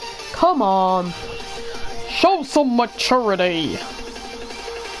 Come on. Show some maturity.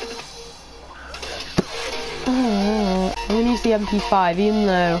 I'm gonna use the MP5, even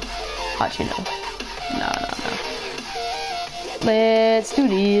though... Actually, no. No. Let's do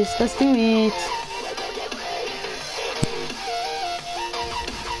this. Let's do it.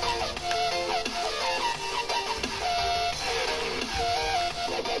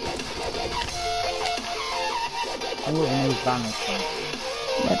 I love these banners.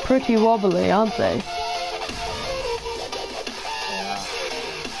 They're pretty wobbly, aren't they? Yeah.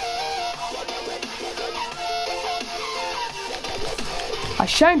 I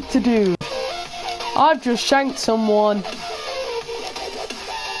shanked a dude. I've just shanked someone.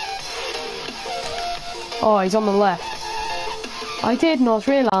 Oh, he's on the left. I did not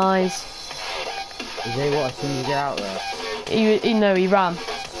realise. Is he what, as soon as you get out there? He ran.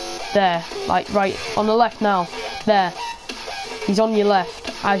 There, like right on the left now. There. He's on your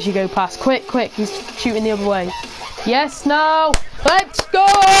left as you go past. Quick, he's shooting the other way. Yes, now! Let's go!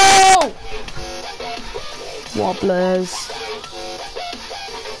 Wobblers.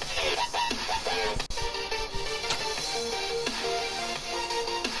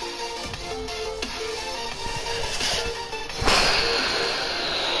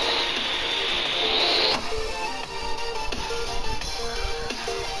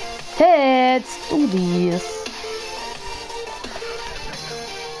 Let's do this.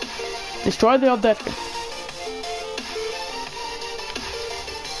 Destroy the objective.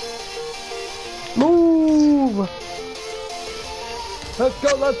 Move! Let's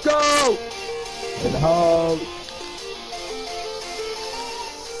go! In the hole.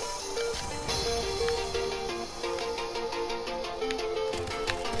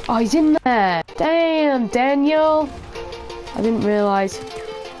 Oh, he's in there. Damn, Daniel. I didn't realise.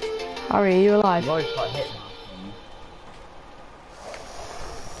 Harry, are you alive? I've always got hit now.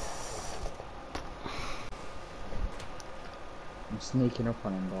 I'm sneaking up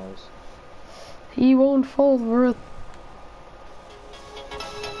on him, boys. He won't fall for it.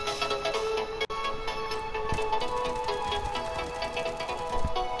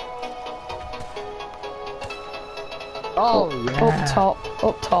 Oh, yeah.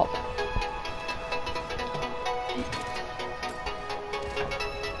 Up top.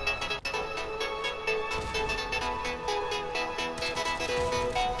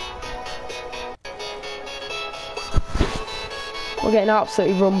 We're getting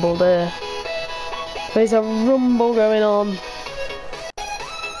absolutely rumbled here. There's a rumble going on.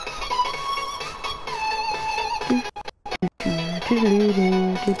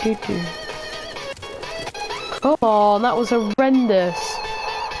 Come on, that was horrendous.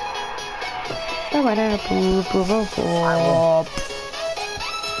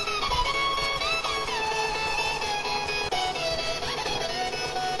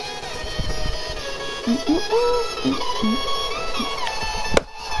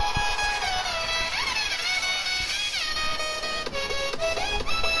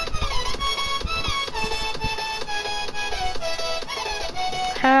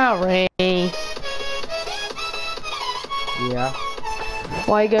 Harry. Yeah.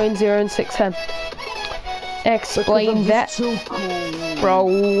 Why are you going 0 and 610? Explain that, Too cool.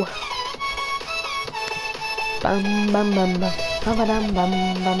 bro. Bam bam bam bam. Bam bam bam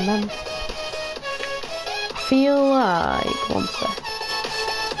bam bam. I feel like, one sec.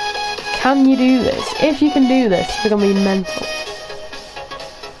 Can you do this? If you can do this, you're gonna be mental.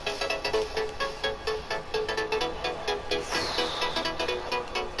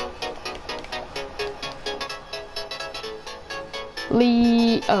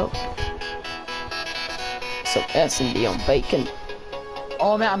 Oh. Some SnD on bacon.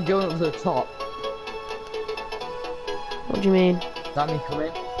 Oh man, I'm going up to the top. What do you mean? Is that me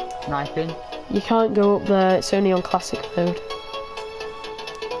coming? Sniping? You can't go up there, it's only on classic mode.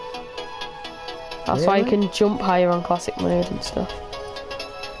 That's why you Really? can jump higher on classic mode and stuff.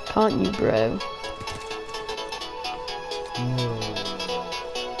 Can't you, bro?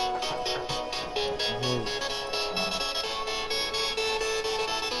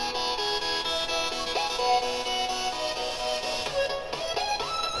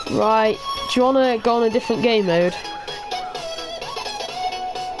 Right, do you wanna go on a different game mode?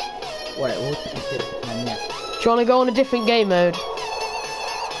 Wait, what did you say? Yeah. you want to go on a different game mode?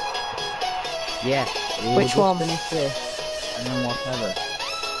 Yeah. Which one? Finish this, and then whatever.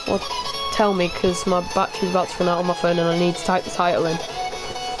 Well, tell me, because my battery's about to run out on my phone and I need to type the title in.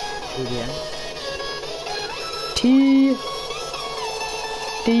 TDM.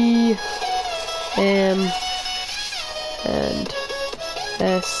 TDM and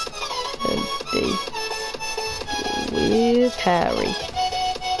SnD with Harry.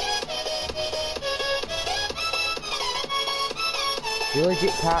 You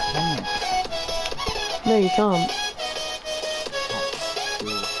legit can't, can you? No, you can't.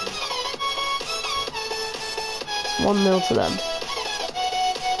 It's 1-0 to them.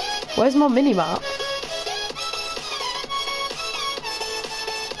 Where's my mini-map?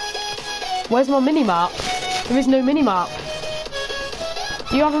 Where's my mini-map? There is no mini-map.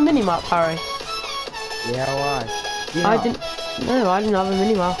 Do you have a mini-map, Harry? Yeah, why? I didn't. No, I didn't have a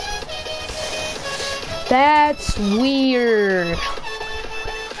mini-map. That's weird.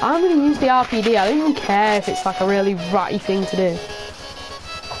 I'm gonna use the RPD. I don't even care if it's like a really ratty thing to do.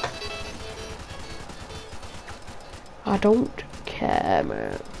 I don't care,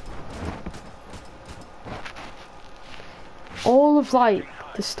 man. All of like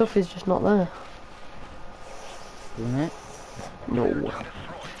the stuff is just not there. Isn't it? No.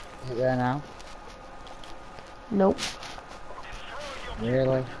 Is it there now? Nope.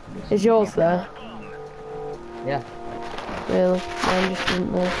 Really? Is yours there? Yeah. Really? Mine just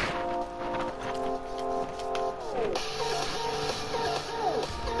isn't there.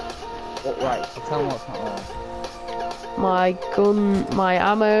 What, right, so tell me what's not there. My gun, my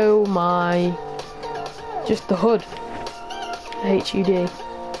ammo, my... just the hood. HUD.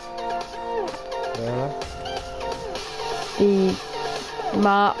 Really? The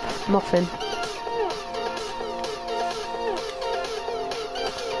map, nothing.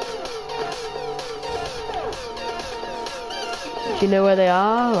 Do you know where they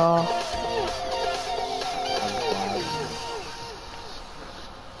are, or...?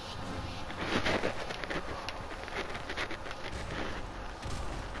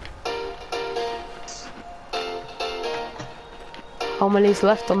 How many's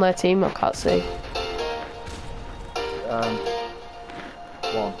left on their team? I can't see.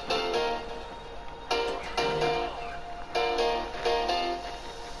 1.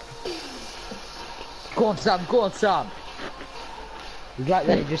 Go on, Sam, go on, Sam! He's right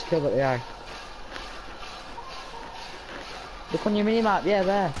there, he just killed at the eye. Look on your minimap, yeah,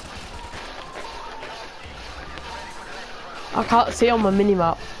 there. I can't see on my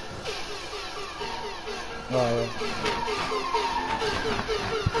minimap. Oh, yeah.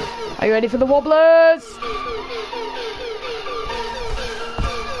 Are you ready for the wobblers?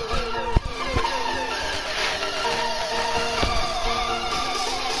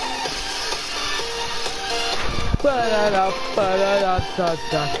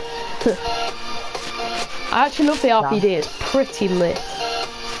 I actually love the RPD, it's pretty lit.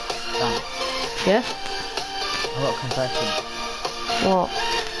 Sam, Yeah? I've got a confession. What?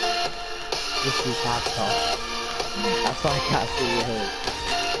 This is hardcore. That's why I can't see you here.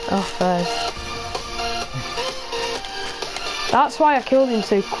 Oh, fair. That's why I killed him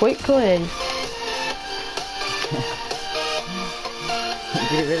so quickly.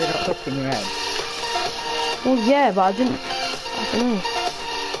 Did it really not click in your head? Well, yeah, but I don't know.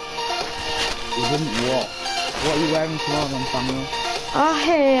 You didn't what? What are you wearing tomorrow then, Samuel? I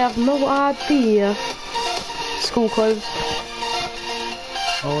have no idea. School clothes.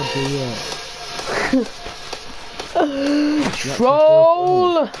 Oh dear.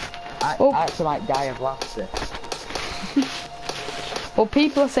 Troll! I actually might die of laughter. Well,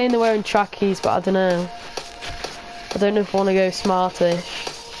 people are saying they're wearing trackies, but I don't know. I don't know if I want to go smartish.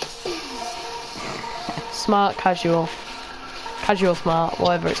 Smart casual. Casual smart,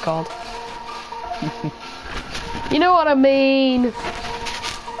 whatever it's called. You know what I mean?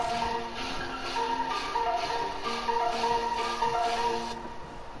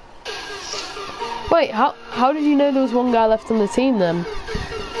 Wait, how did you know there was one guy left on the team then? You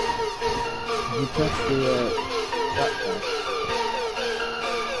press the button.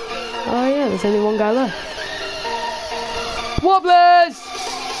 Oh yeah, there's only one guy left. Wobblers!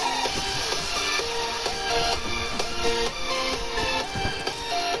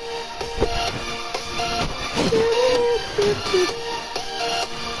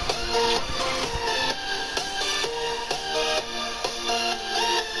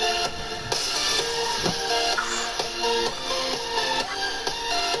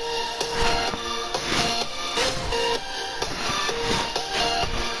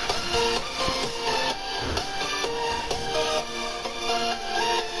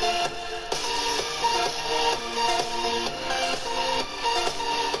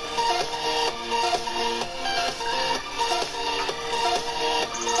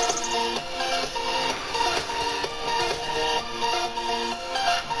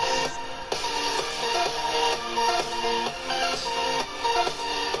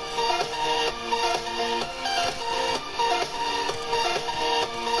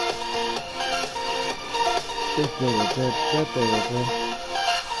 It's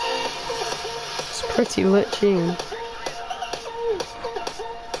a pretty lit tune.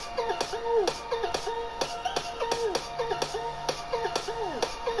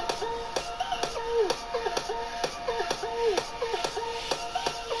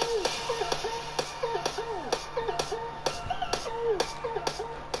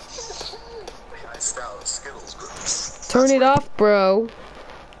 Turn it off, bro.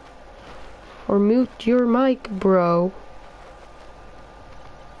 Or mute your mic, bro.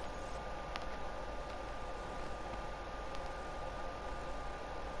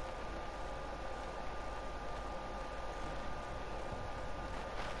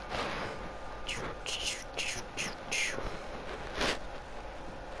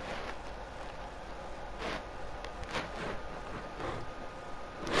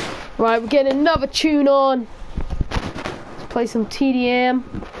 Right, we're getting another tune on. Let's play some TDM.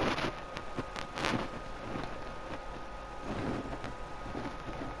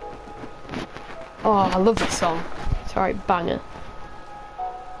 Oh, I love this song. It's a right banger.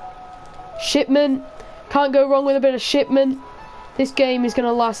 Shipment. Can't go wrong with a bit of Shipment. This game is going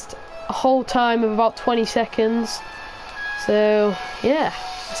to last a whole time of about 20 seconds. So, yeah,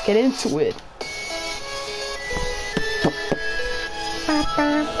 let's get into it.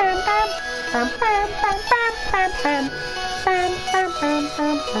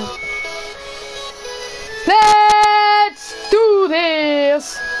 Let's do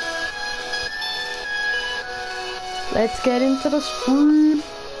this! Let's get into the stream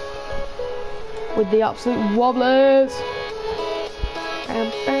with the absolute wobblers.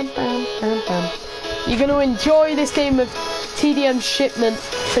 You're going to enjoy this game of TDM Shipment,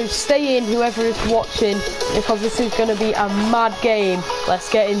 so stay in, whoever is watching, because this is going to be a mad game. Let's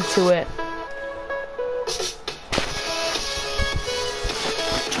get into it.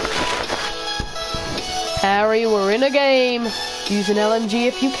 Harry, we're in a game. Use an LMG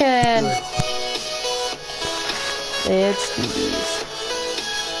if you can. Let's do this.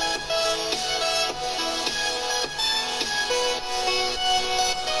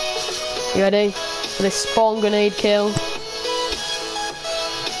 You ready for this spawn grenade kill?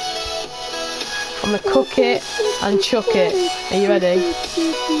 I'm gonna cook it and chuck it. Are you ready?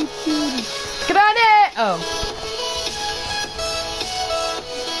 Grenade! Oh.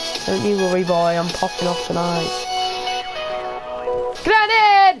 Don't you worry, boy. I'm popping off tonight.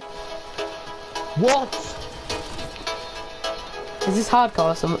 Grenade! What? Is this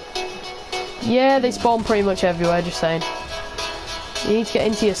hardcore or something? Yeah, they spawn pretty much everywhere, just saying. You need to get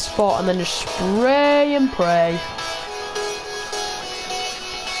into your spot and then just spray and pray.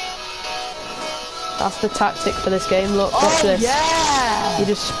 That's the tactic for this game. Look, watch this. Yeah! You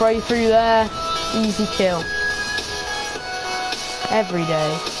just spray through there, easy kill. Every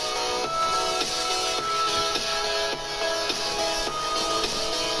day.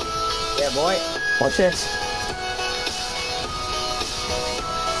 Yeah, boy. Watch this.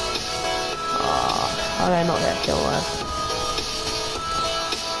 Oh, how did I not get a kill there?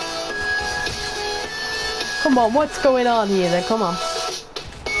 Come on, what's going on here then? Come on.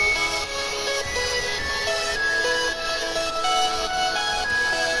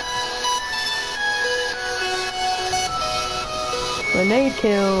 Grenade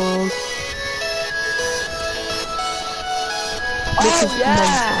kills. This is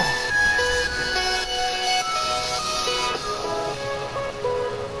mental.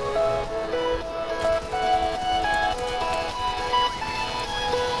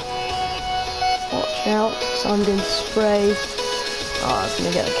 Watch out, so I'm going to spray. Oh, I was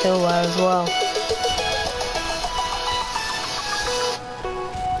going to get a kill there as well.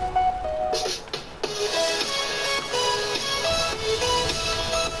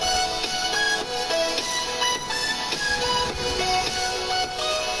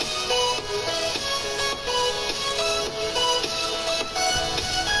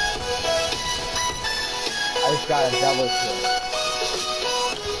 I just got a double kill.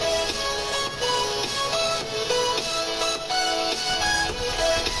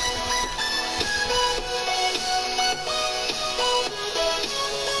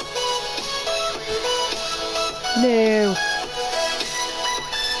 No.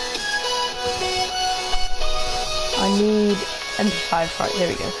 I need MP5. Right, here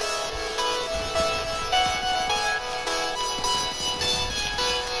we go.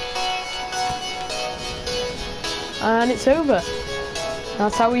 And it's over.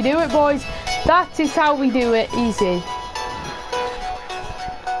 That's how we do it, boys. That is how we do it. Easy.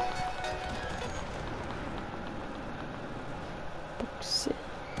 Box it.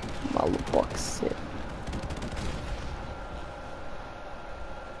 Box it.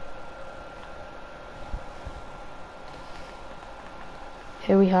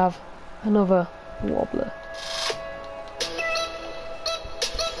 we have another wobbler.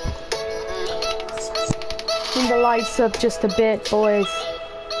 Bring the lights up just a bit, boys.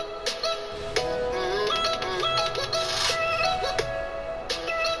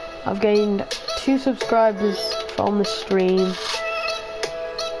 I've gained 2 subscribers from the stream,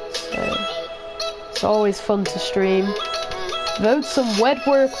 so it's always fun to stream. Vote some wet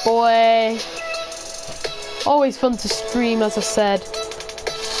work, boy. Always fun to stream, as I said,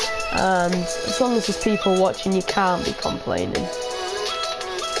 and as long as there's people watching, you can't be complaining.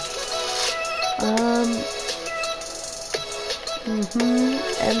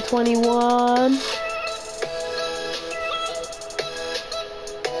 M21.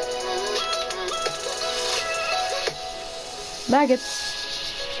 Maggots.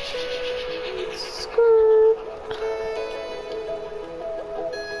 Screw.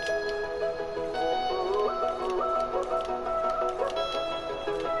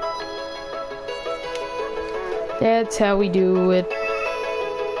 That's how we do it.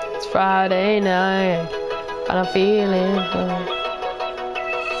 It's Friday night, and I'm feeling fine.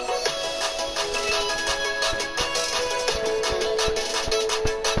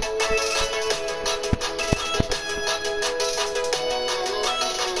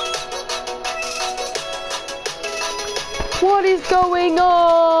 What is going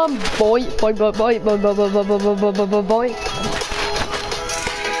on? Boy, boy, boy, boy, boy, boy, boy, boy, boy, boy, boy, boy, boy.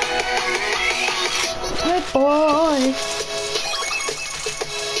 Hey, boy.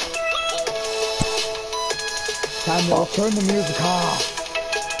 Samuel, turn the music off.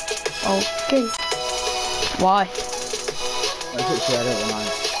 Okay. Why? That's actually, I don't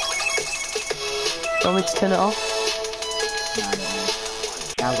mind. Do you want me to turn it off? No, I don't know.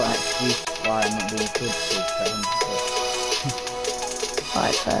 Now I've got an excuse why I'm not doing good stuff.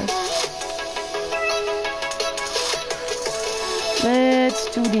 Alright, fair. Let's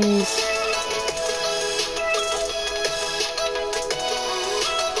do these.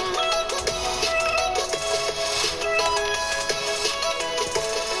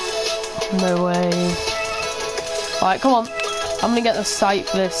 No way. Alright, come on. I'm gonna get the sight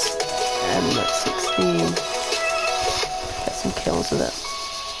for this. At 16. Get some kills with it.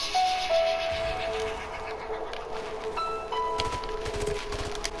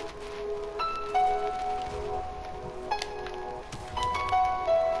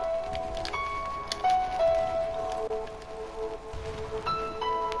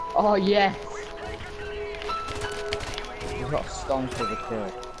 Oh yes! You've got stomped for the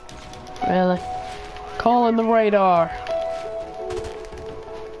kill. Really? Calling the radar.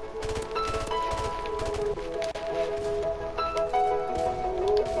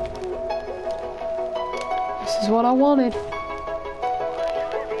 This is what I wanted.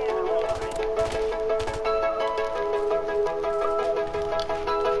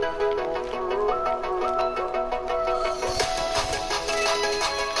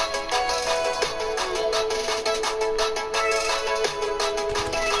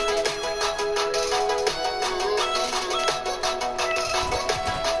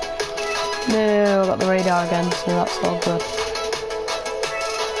 No, I got the radar again, so that's all good.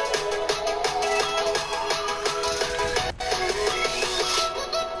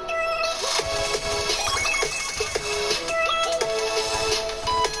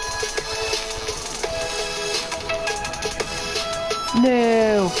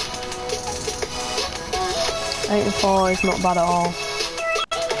 No! 8 and 4 is not bad at all.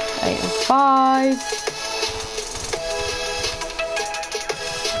 8 and 5.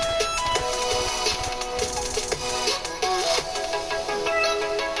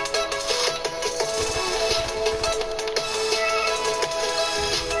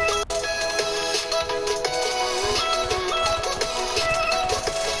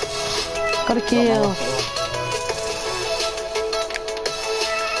 Got a kill.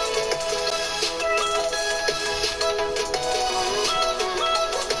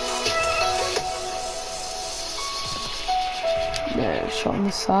 No, shot on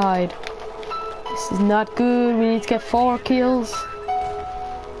the side. This is not good. We need to get 4 kills.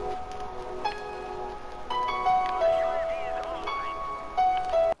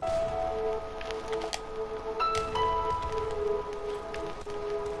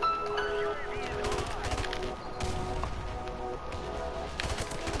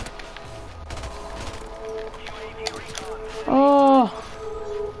 Oh,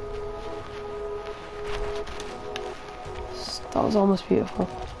 that was almost beautiful.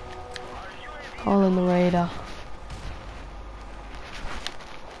 Calling the radar.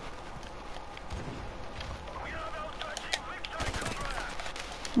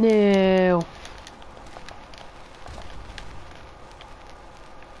 No.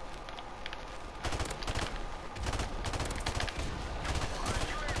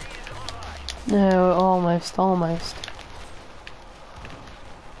 No, almost, almost.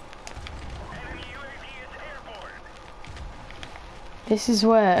 This is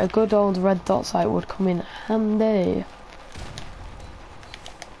where a good old red dot sight would come in handy.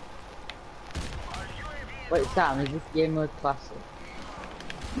 Wait, Sam, is this game mode classic?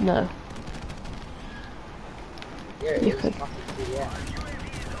 No. Yeah, it You is could. classic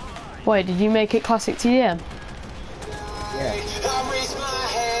TDM. Wait, did you make it classic TDM? Yeah.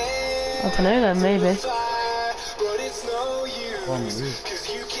 I don't know then, maybe. One week.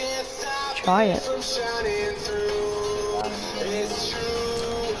 Try it.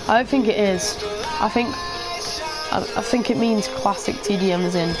 I don't think it is. I think it means classic TDM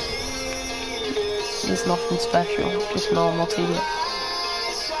as in there's nothing special, just normal TDM.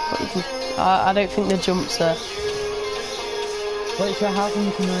 But you can, I don't think the jumps are. Wait, so how come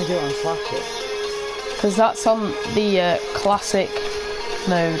you can only do it on classic? Because that's on the classic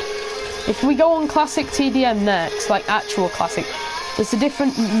mode. If we go on classic TDM next, like actual classic, there's a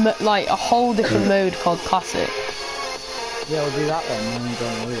different, like a whole different mode called classic. Yeah, we'll do that then when we go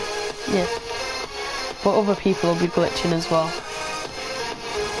on loop. Yeah. But other people will be glitching as well.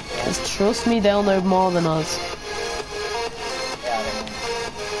 Because trust me, they'll know more than us. Yeah, I don't know.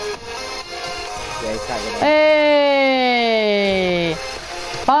 Yeah, you can't get it. Hey!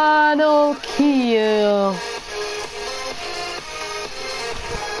 Final kill!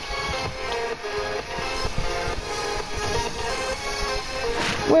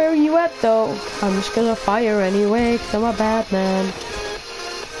 Where are you at though? I'm just gonna fire anyway, cause I'm a bad man.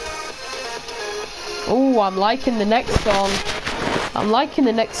 Oh, I'm liking the next song. I'm liking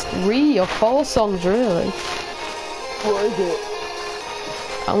the next 3 or 4 songs really. What is it?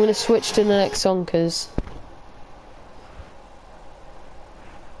 I'm gonna switch to the next song cause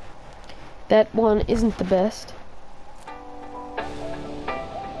that one isn't the best.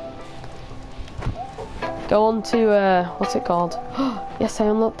 Go on to, what's it called? Yes, I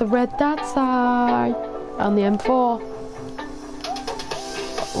unlocked the red dot side and the M4.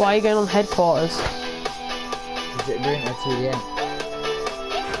 Why are you going on headquarters? Is it doing a TDM?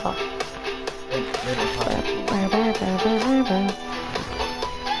 Oh.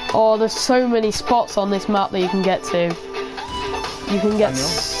 Oh. Oh, there's so many spots on this map that you can get to. You can get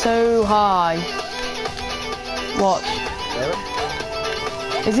so high. Watch. Really?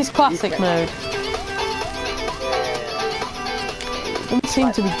 Is this classic mode? Doesn't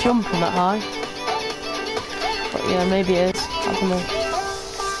seem to be jumping that high. But yeah, maybe it is. I don't know.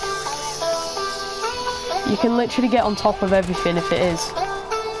 You can literally get on top of everything if it is.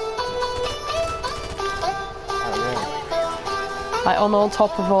 Like on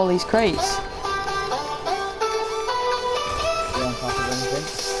top of all these crates. You're on top of anything?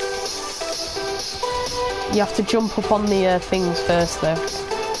 You have to jump up on the things first though.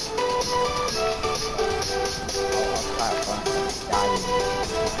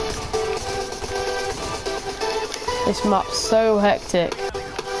 This map's so hectic.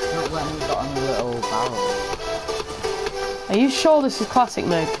 Not when we got on a little barrel. Are you sure this is classic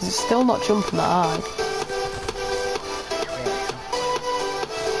mode? Because it's still not jumping that high.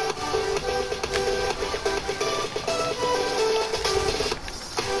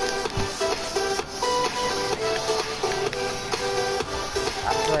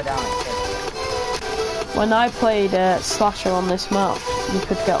 When I played Slasher on this map, you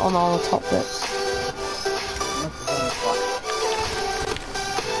could get on all the top bits.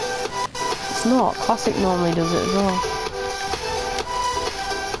 It's not. Classic normally does it as well.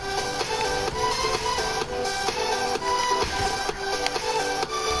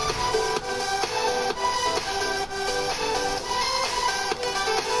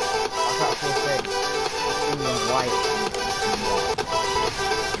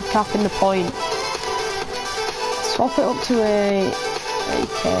 Capping the point. Swap it up to a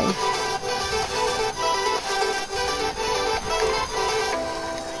AK.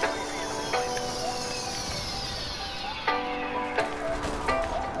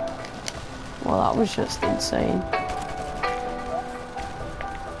 Well, that was just insane.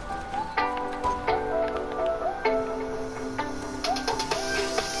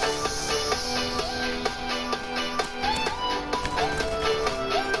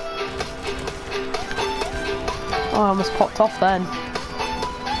 Oh, I almost popped off then.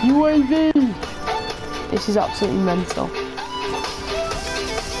 UAV! This is absolutely mental.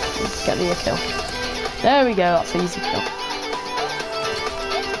 Let's get the kill. There we go, that's an easy kill.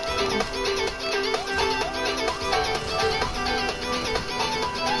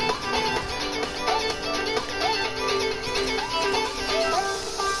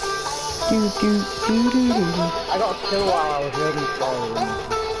 I got a kill while I was really slow.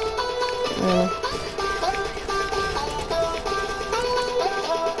 really.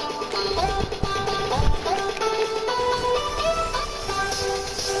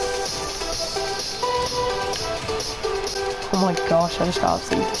 Oh my gosh, I just got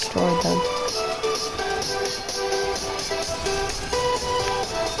absolutely destroyed then.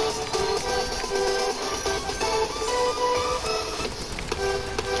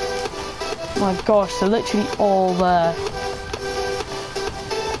 Oh my gosh, they're literally all there.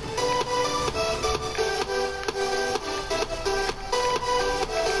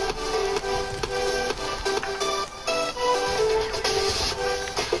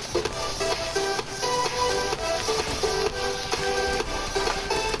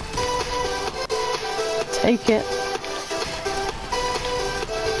 Take it.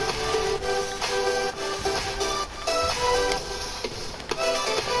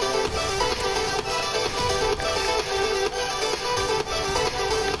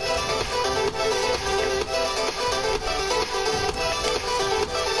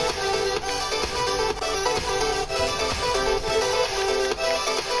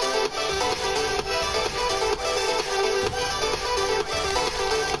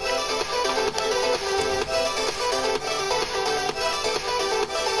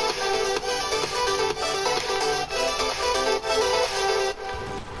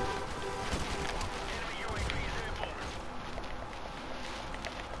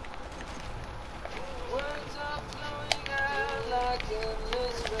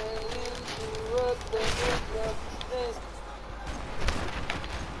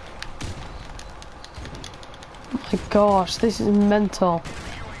 My gosh, this is mental.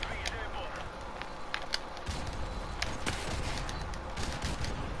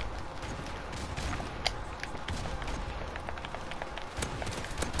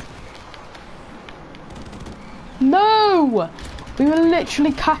 No! We were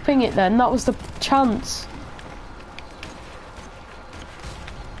literally capping it then, that was the chance.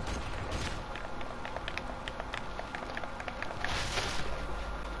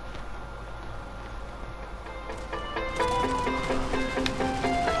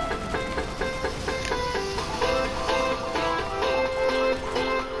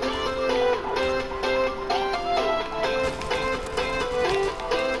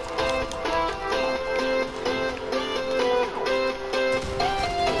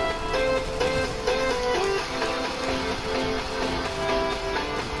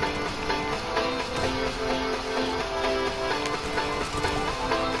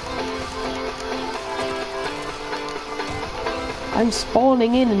 I'm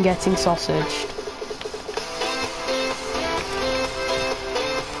spawning in and getting sausaged.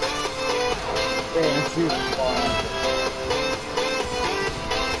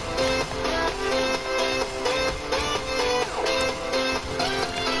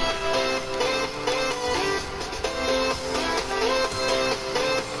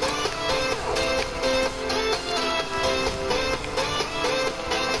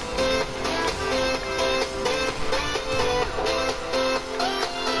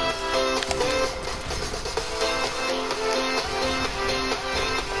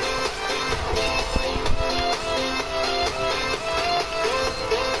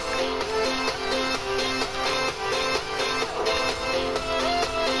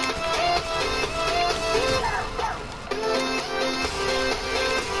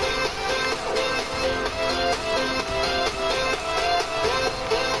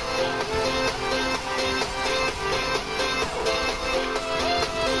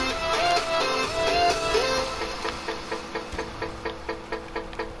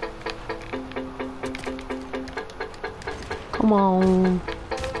 Come on.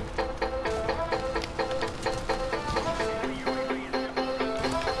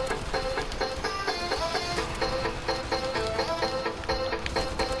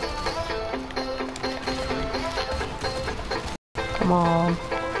 Come on.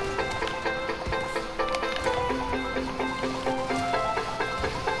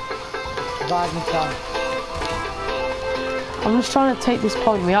 I'm just trying to take this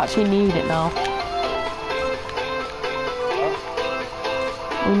point. We actually need it now.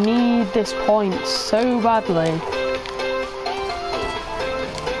 We need this point so badly.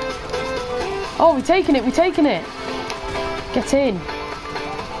 Oh, we're taking it, we're taking it. Get in.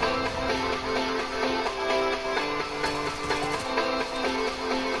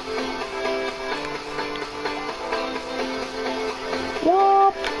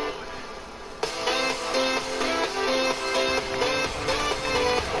 What?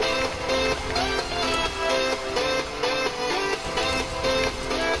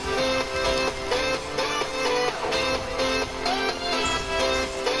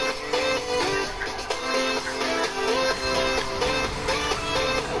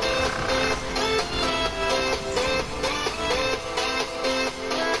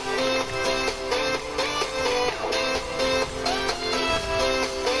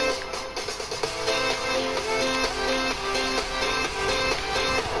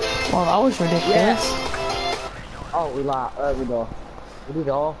 was ridiculous. Oh, we did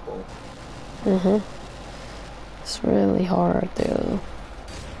awful. It's really hard, though.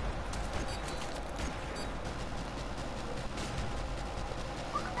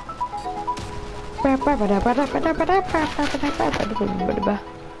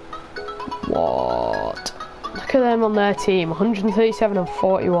 What? Look at them on their team, 137 and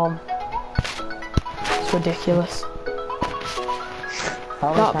 41. It's ridiculous.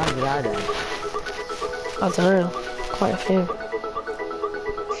 How many times did I die? I don't know, quite a few.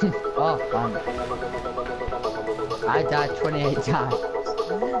 Oh, fine. I died 28 times.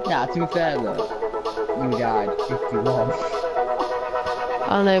 Nah, to be fair though, you died 51. I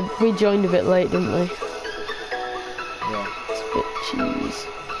don't know, we joined a bit late, didn't we? Yeah. It's a bit cheese.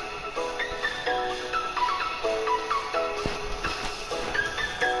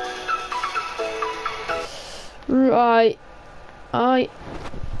 Right.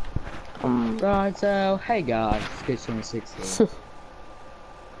 Right, so, hey guys, it's Kitchen 60.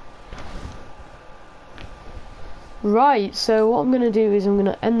 Right, so what I'm gonna do is I'm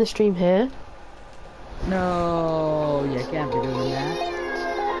gonna end the stream here. No, you can't be doing that.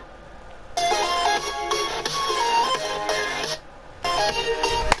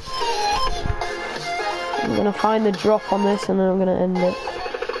 I'm gonna find the drop on this and then I'm gonna end it.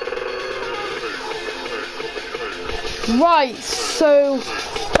 Right, so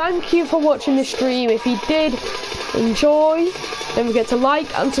thank you for watching the stream. If you did enjoy, don't forget to like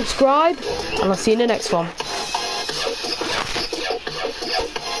and subscribe, and I'll see you in the next one.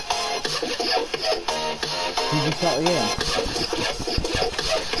 Did you start again?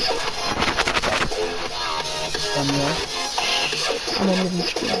 I'm ending the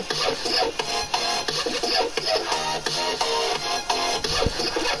stream.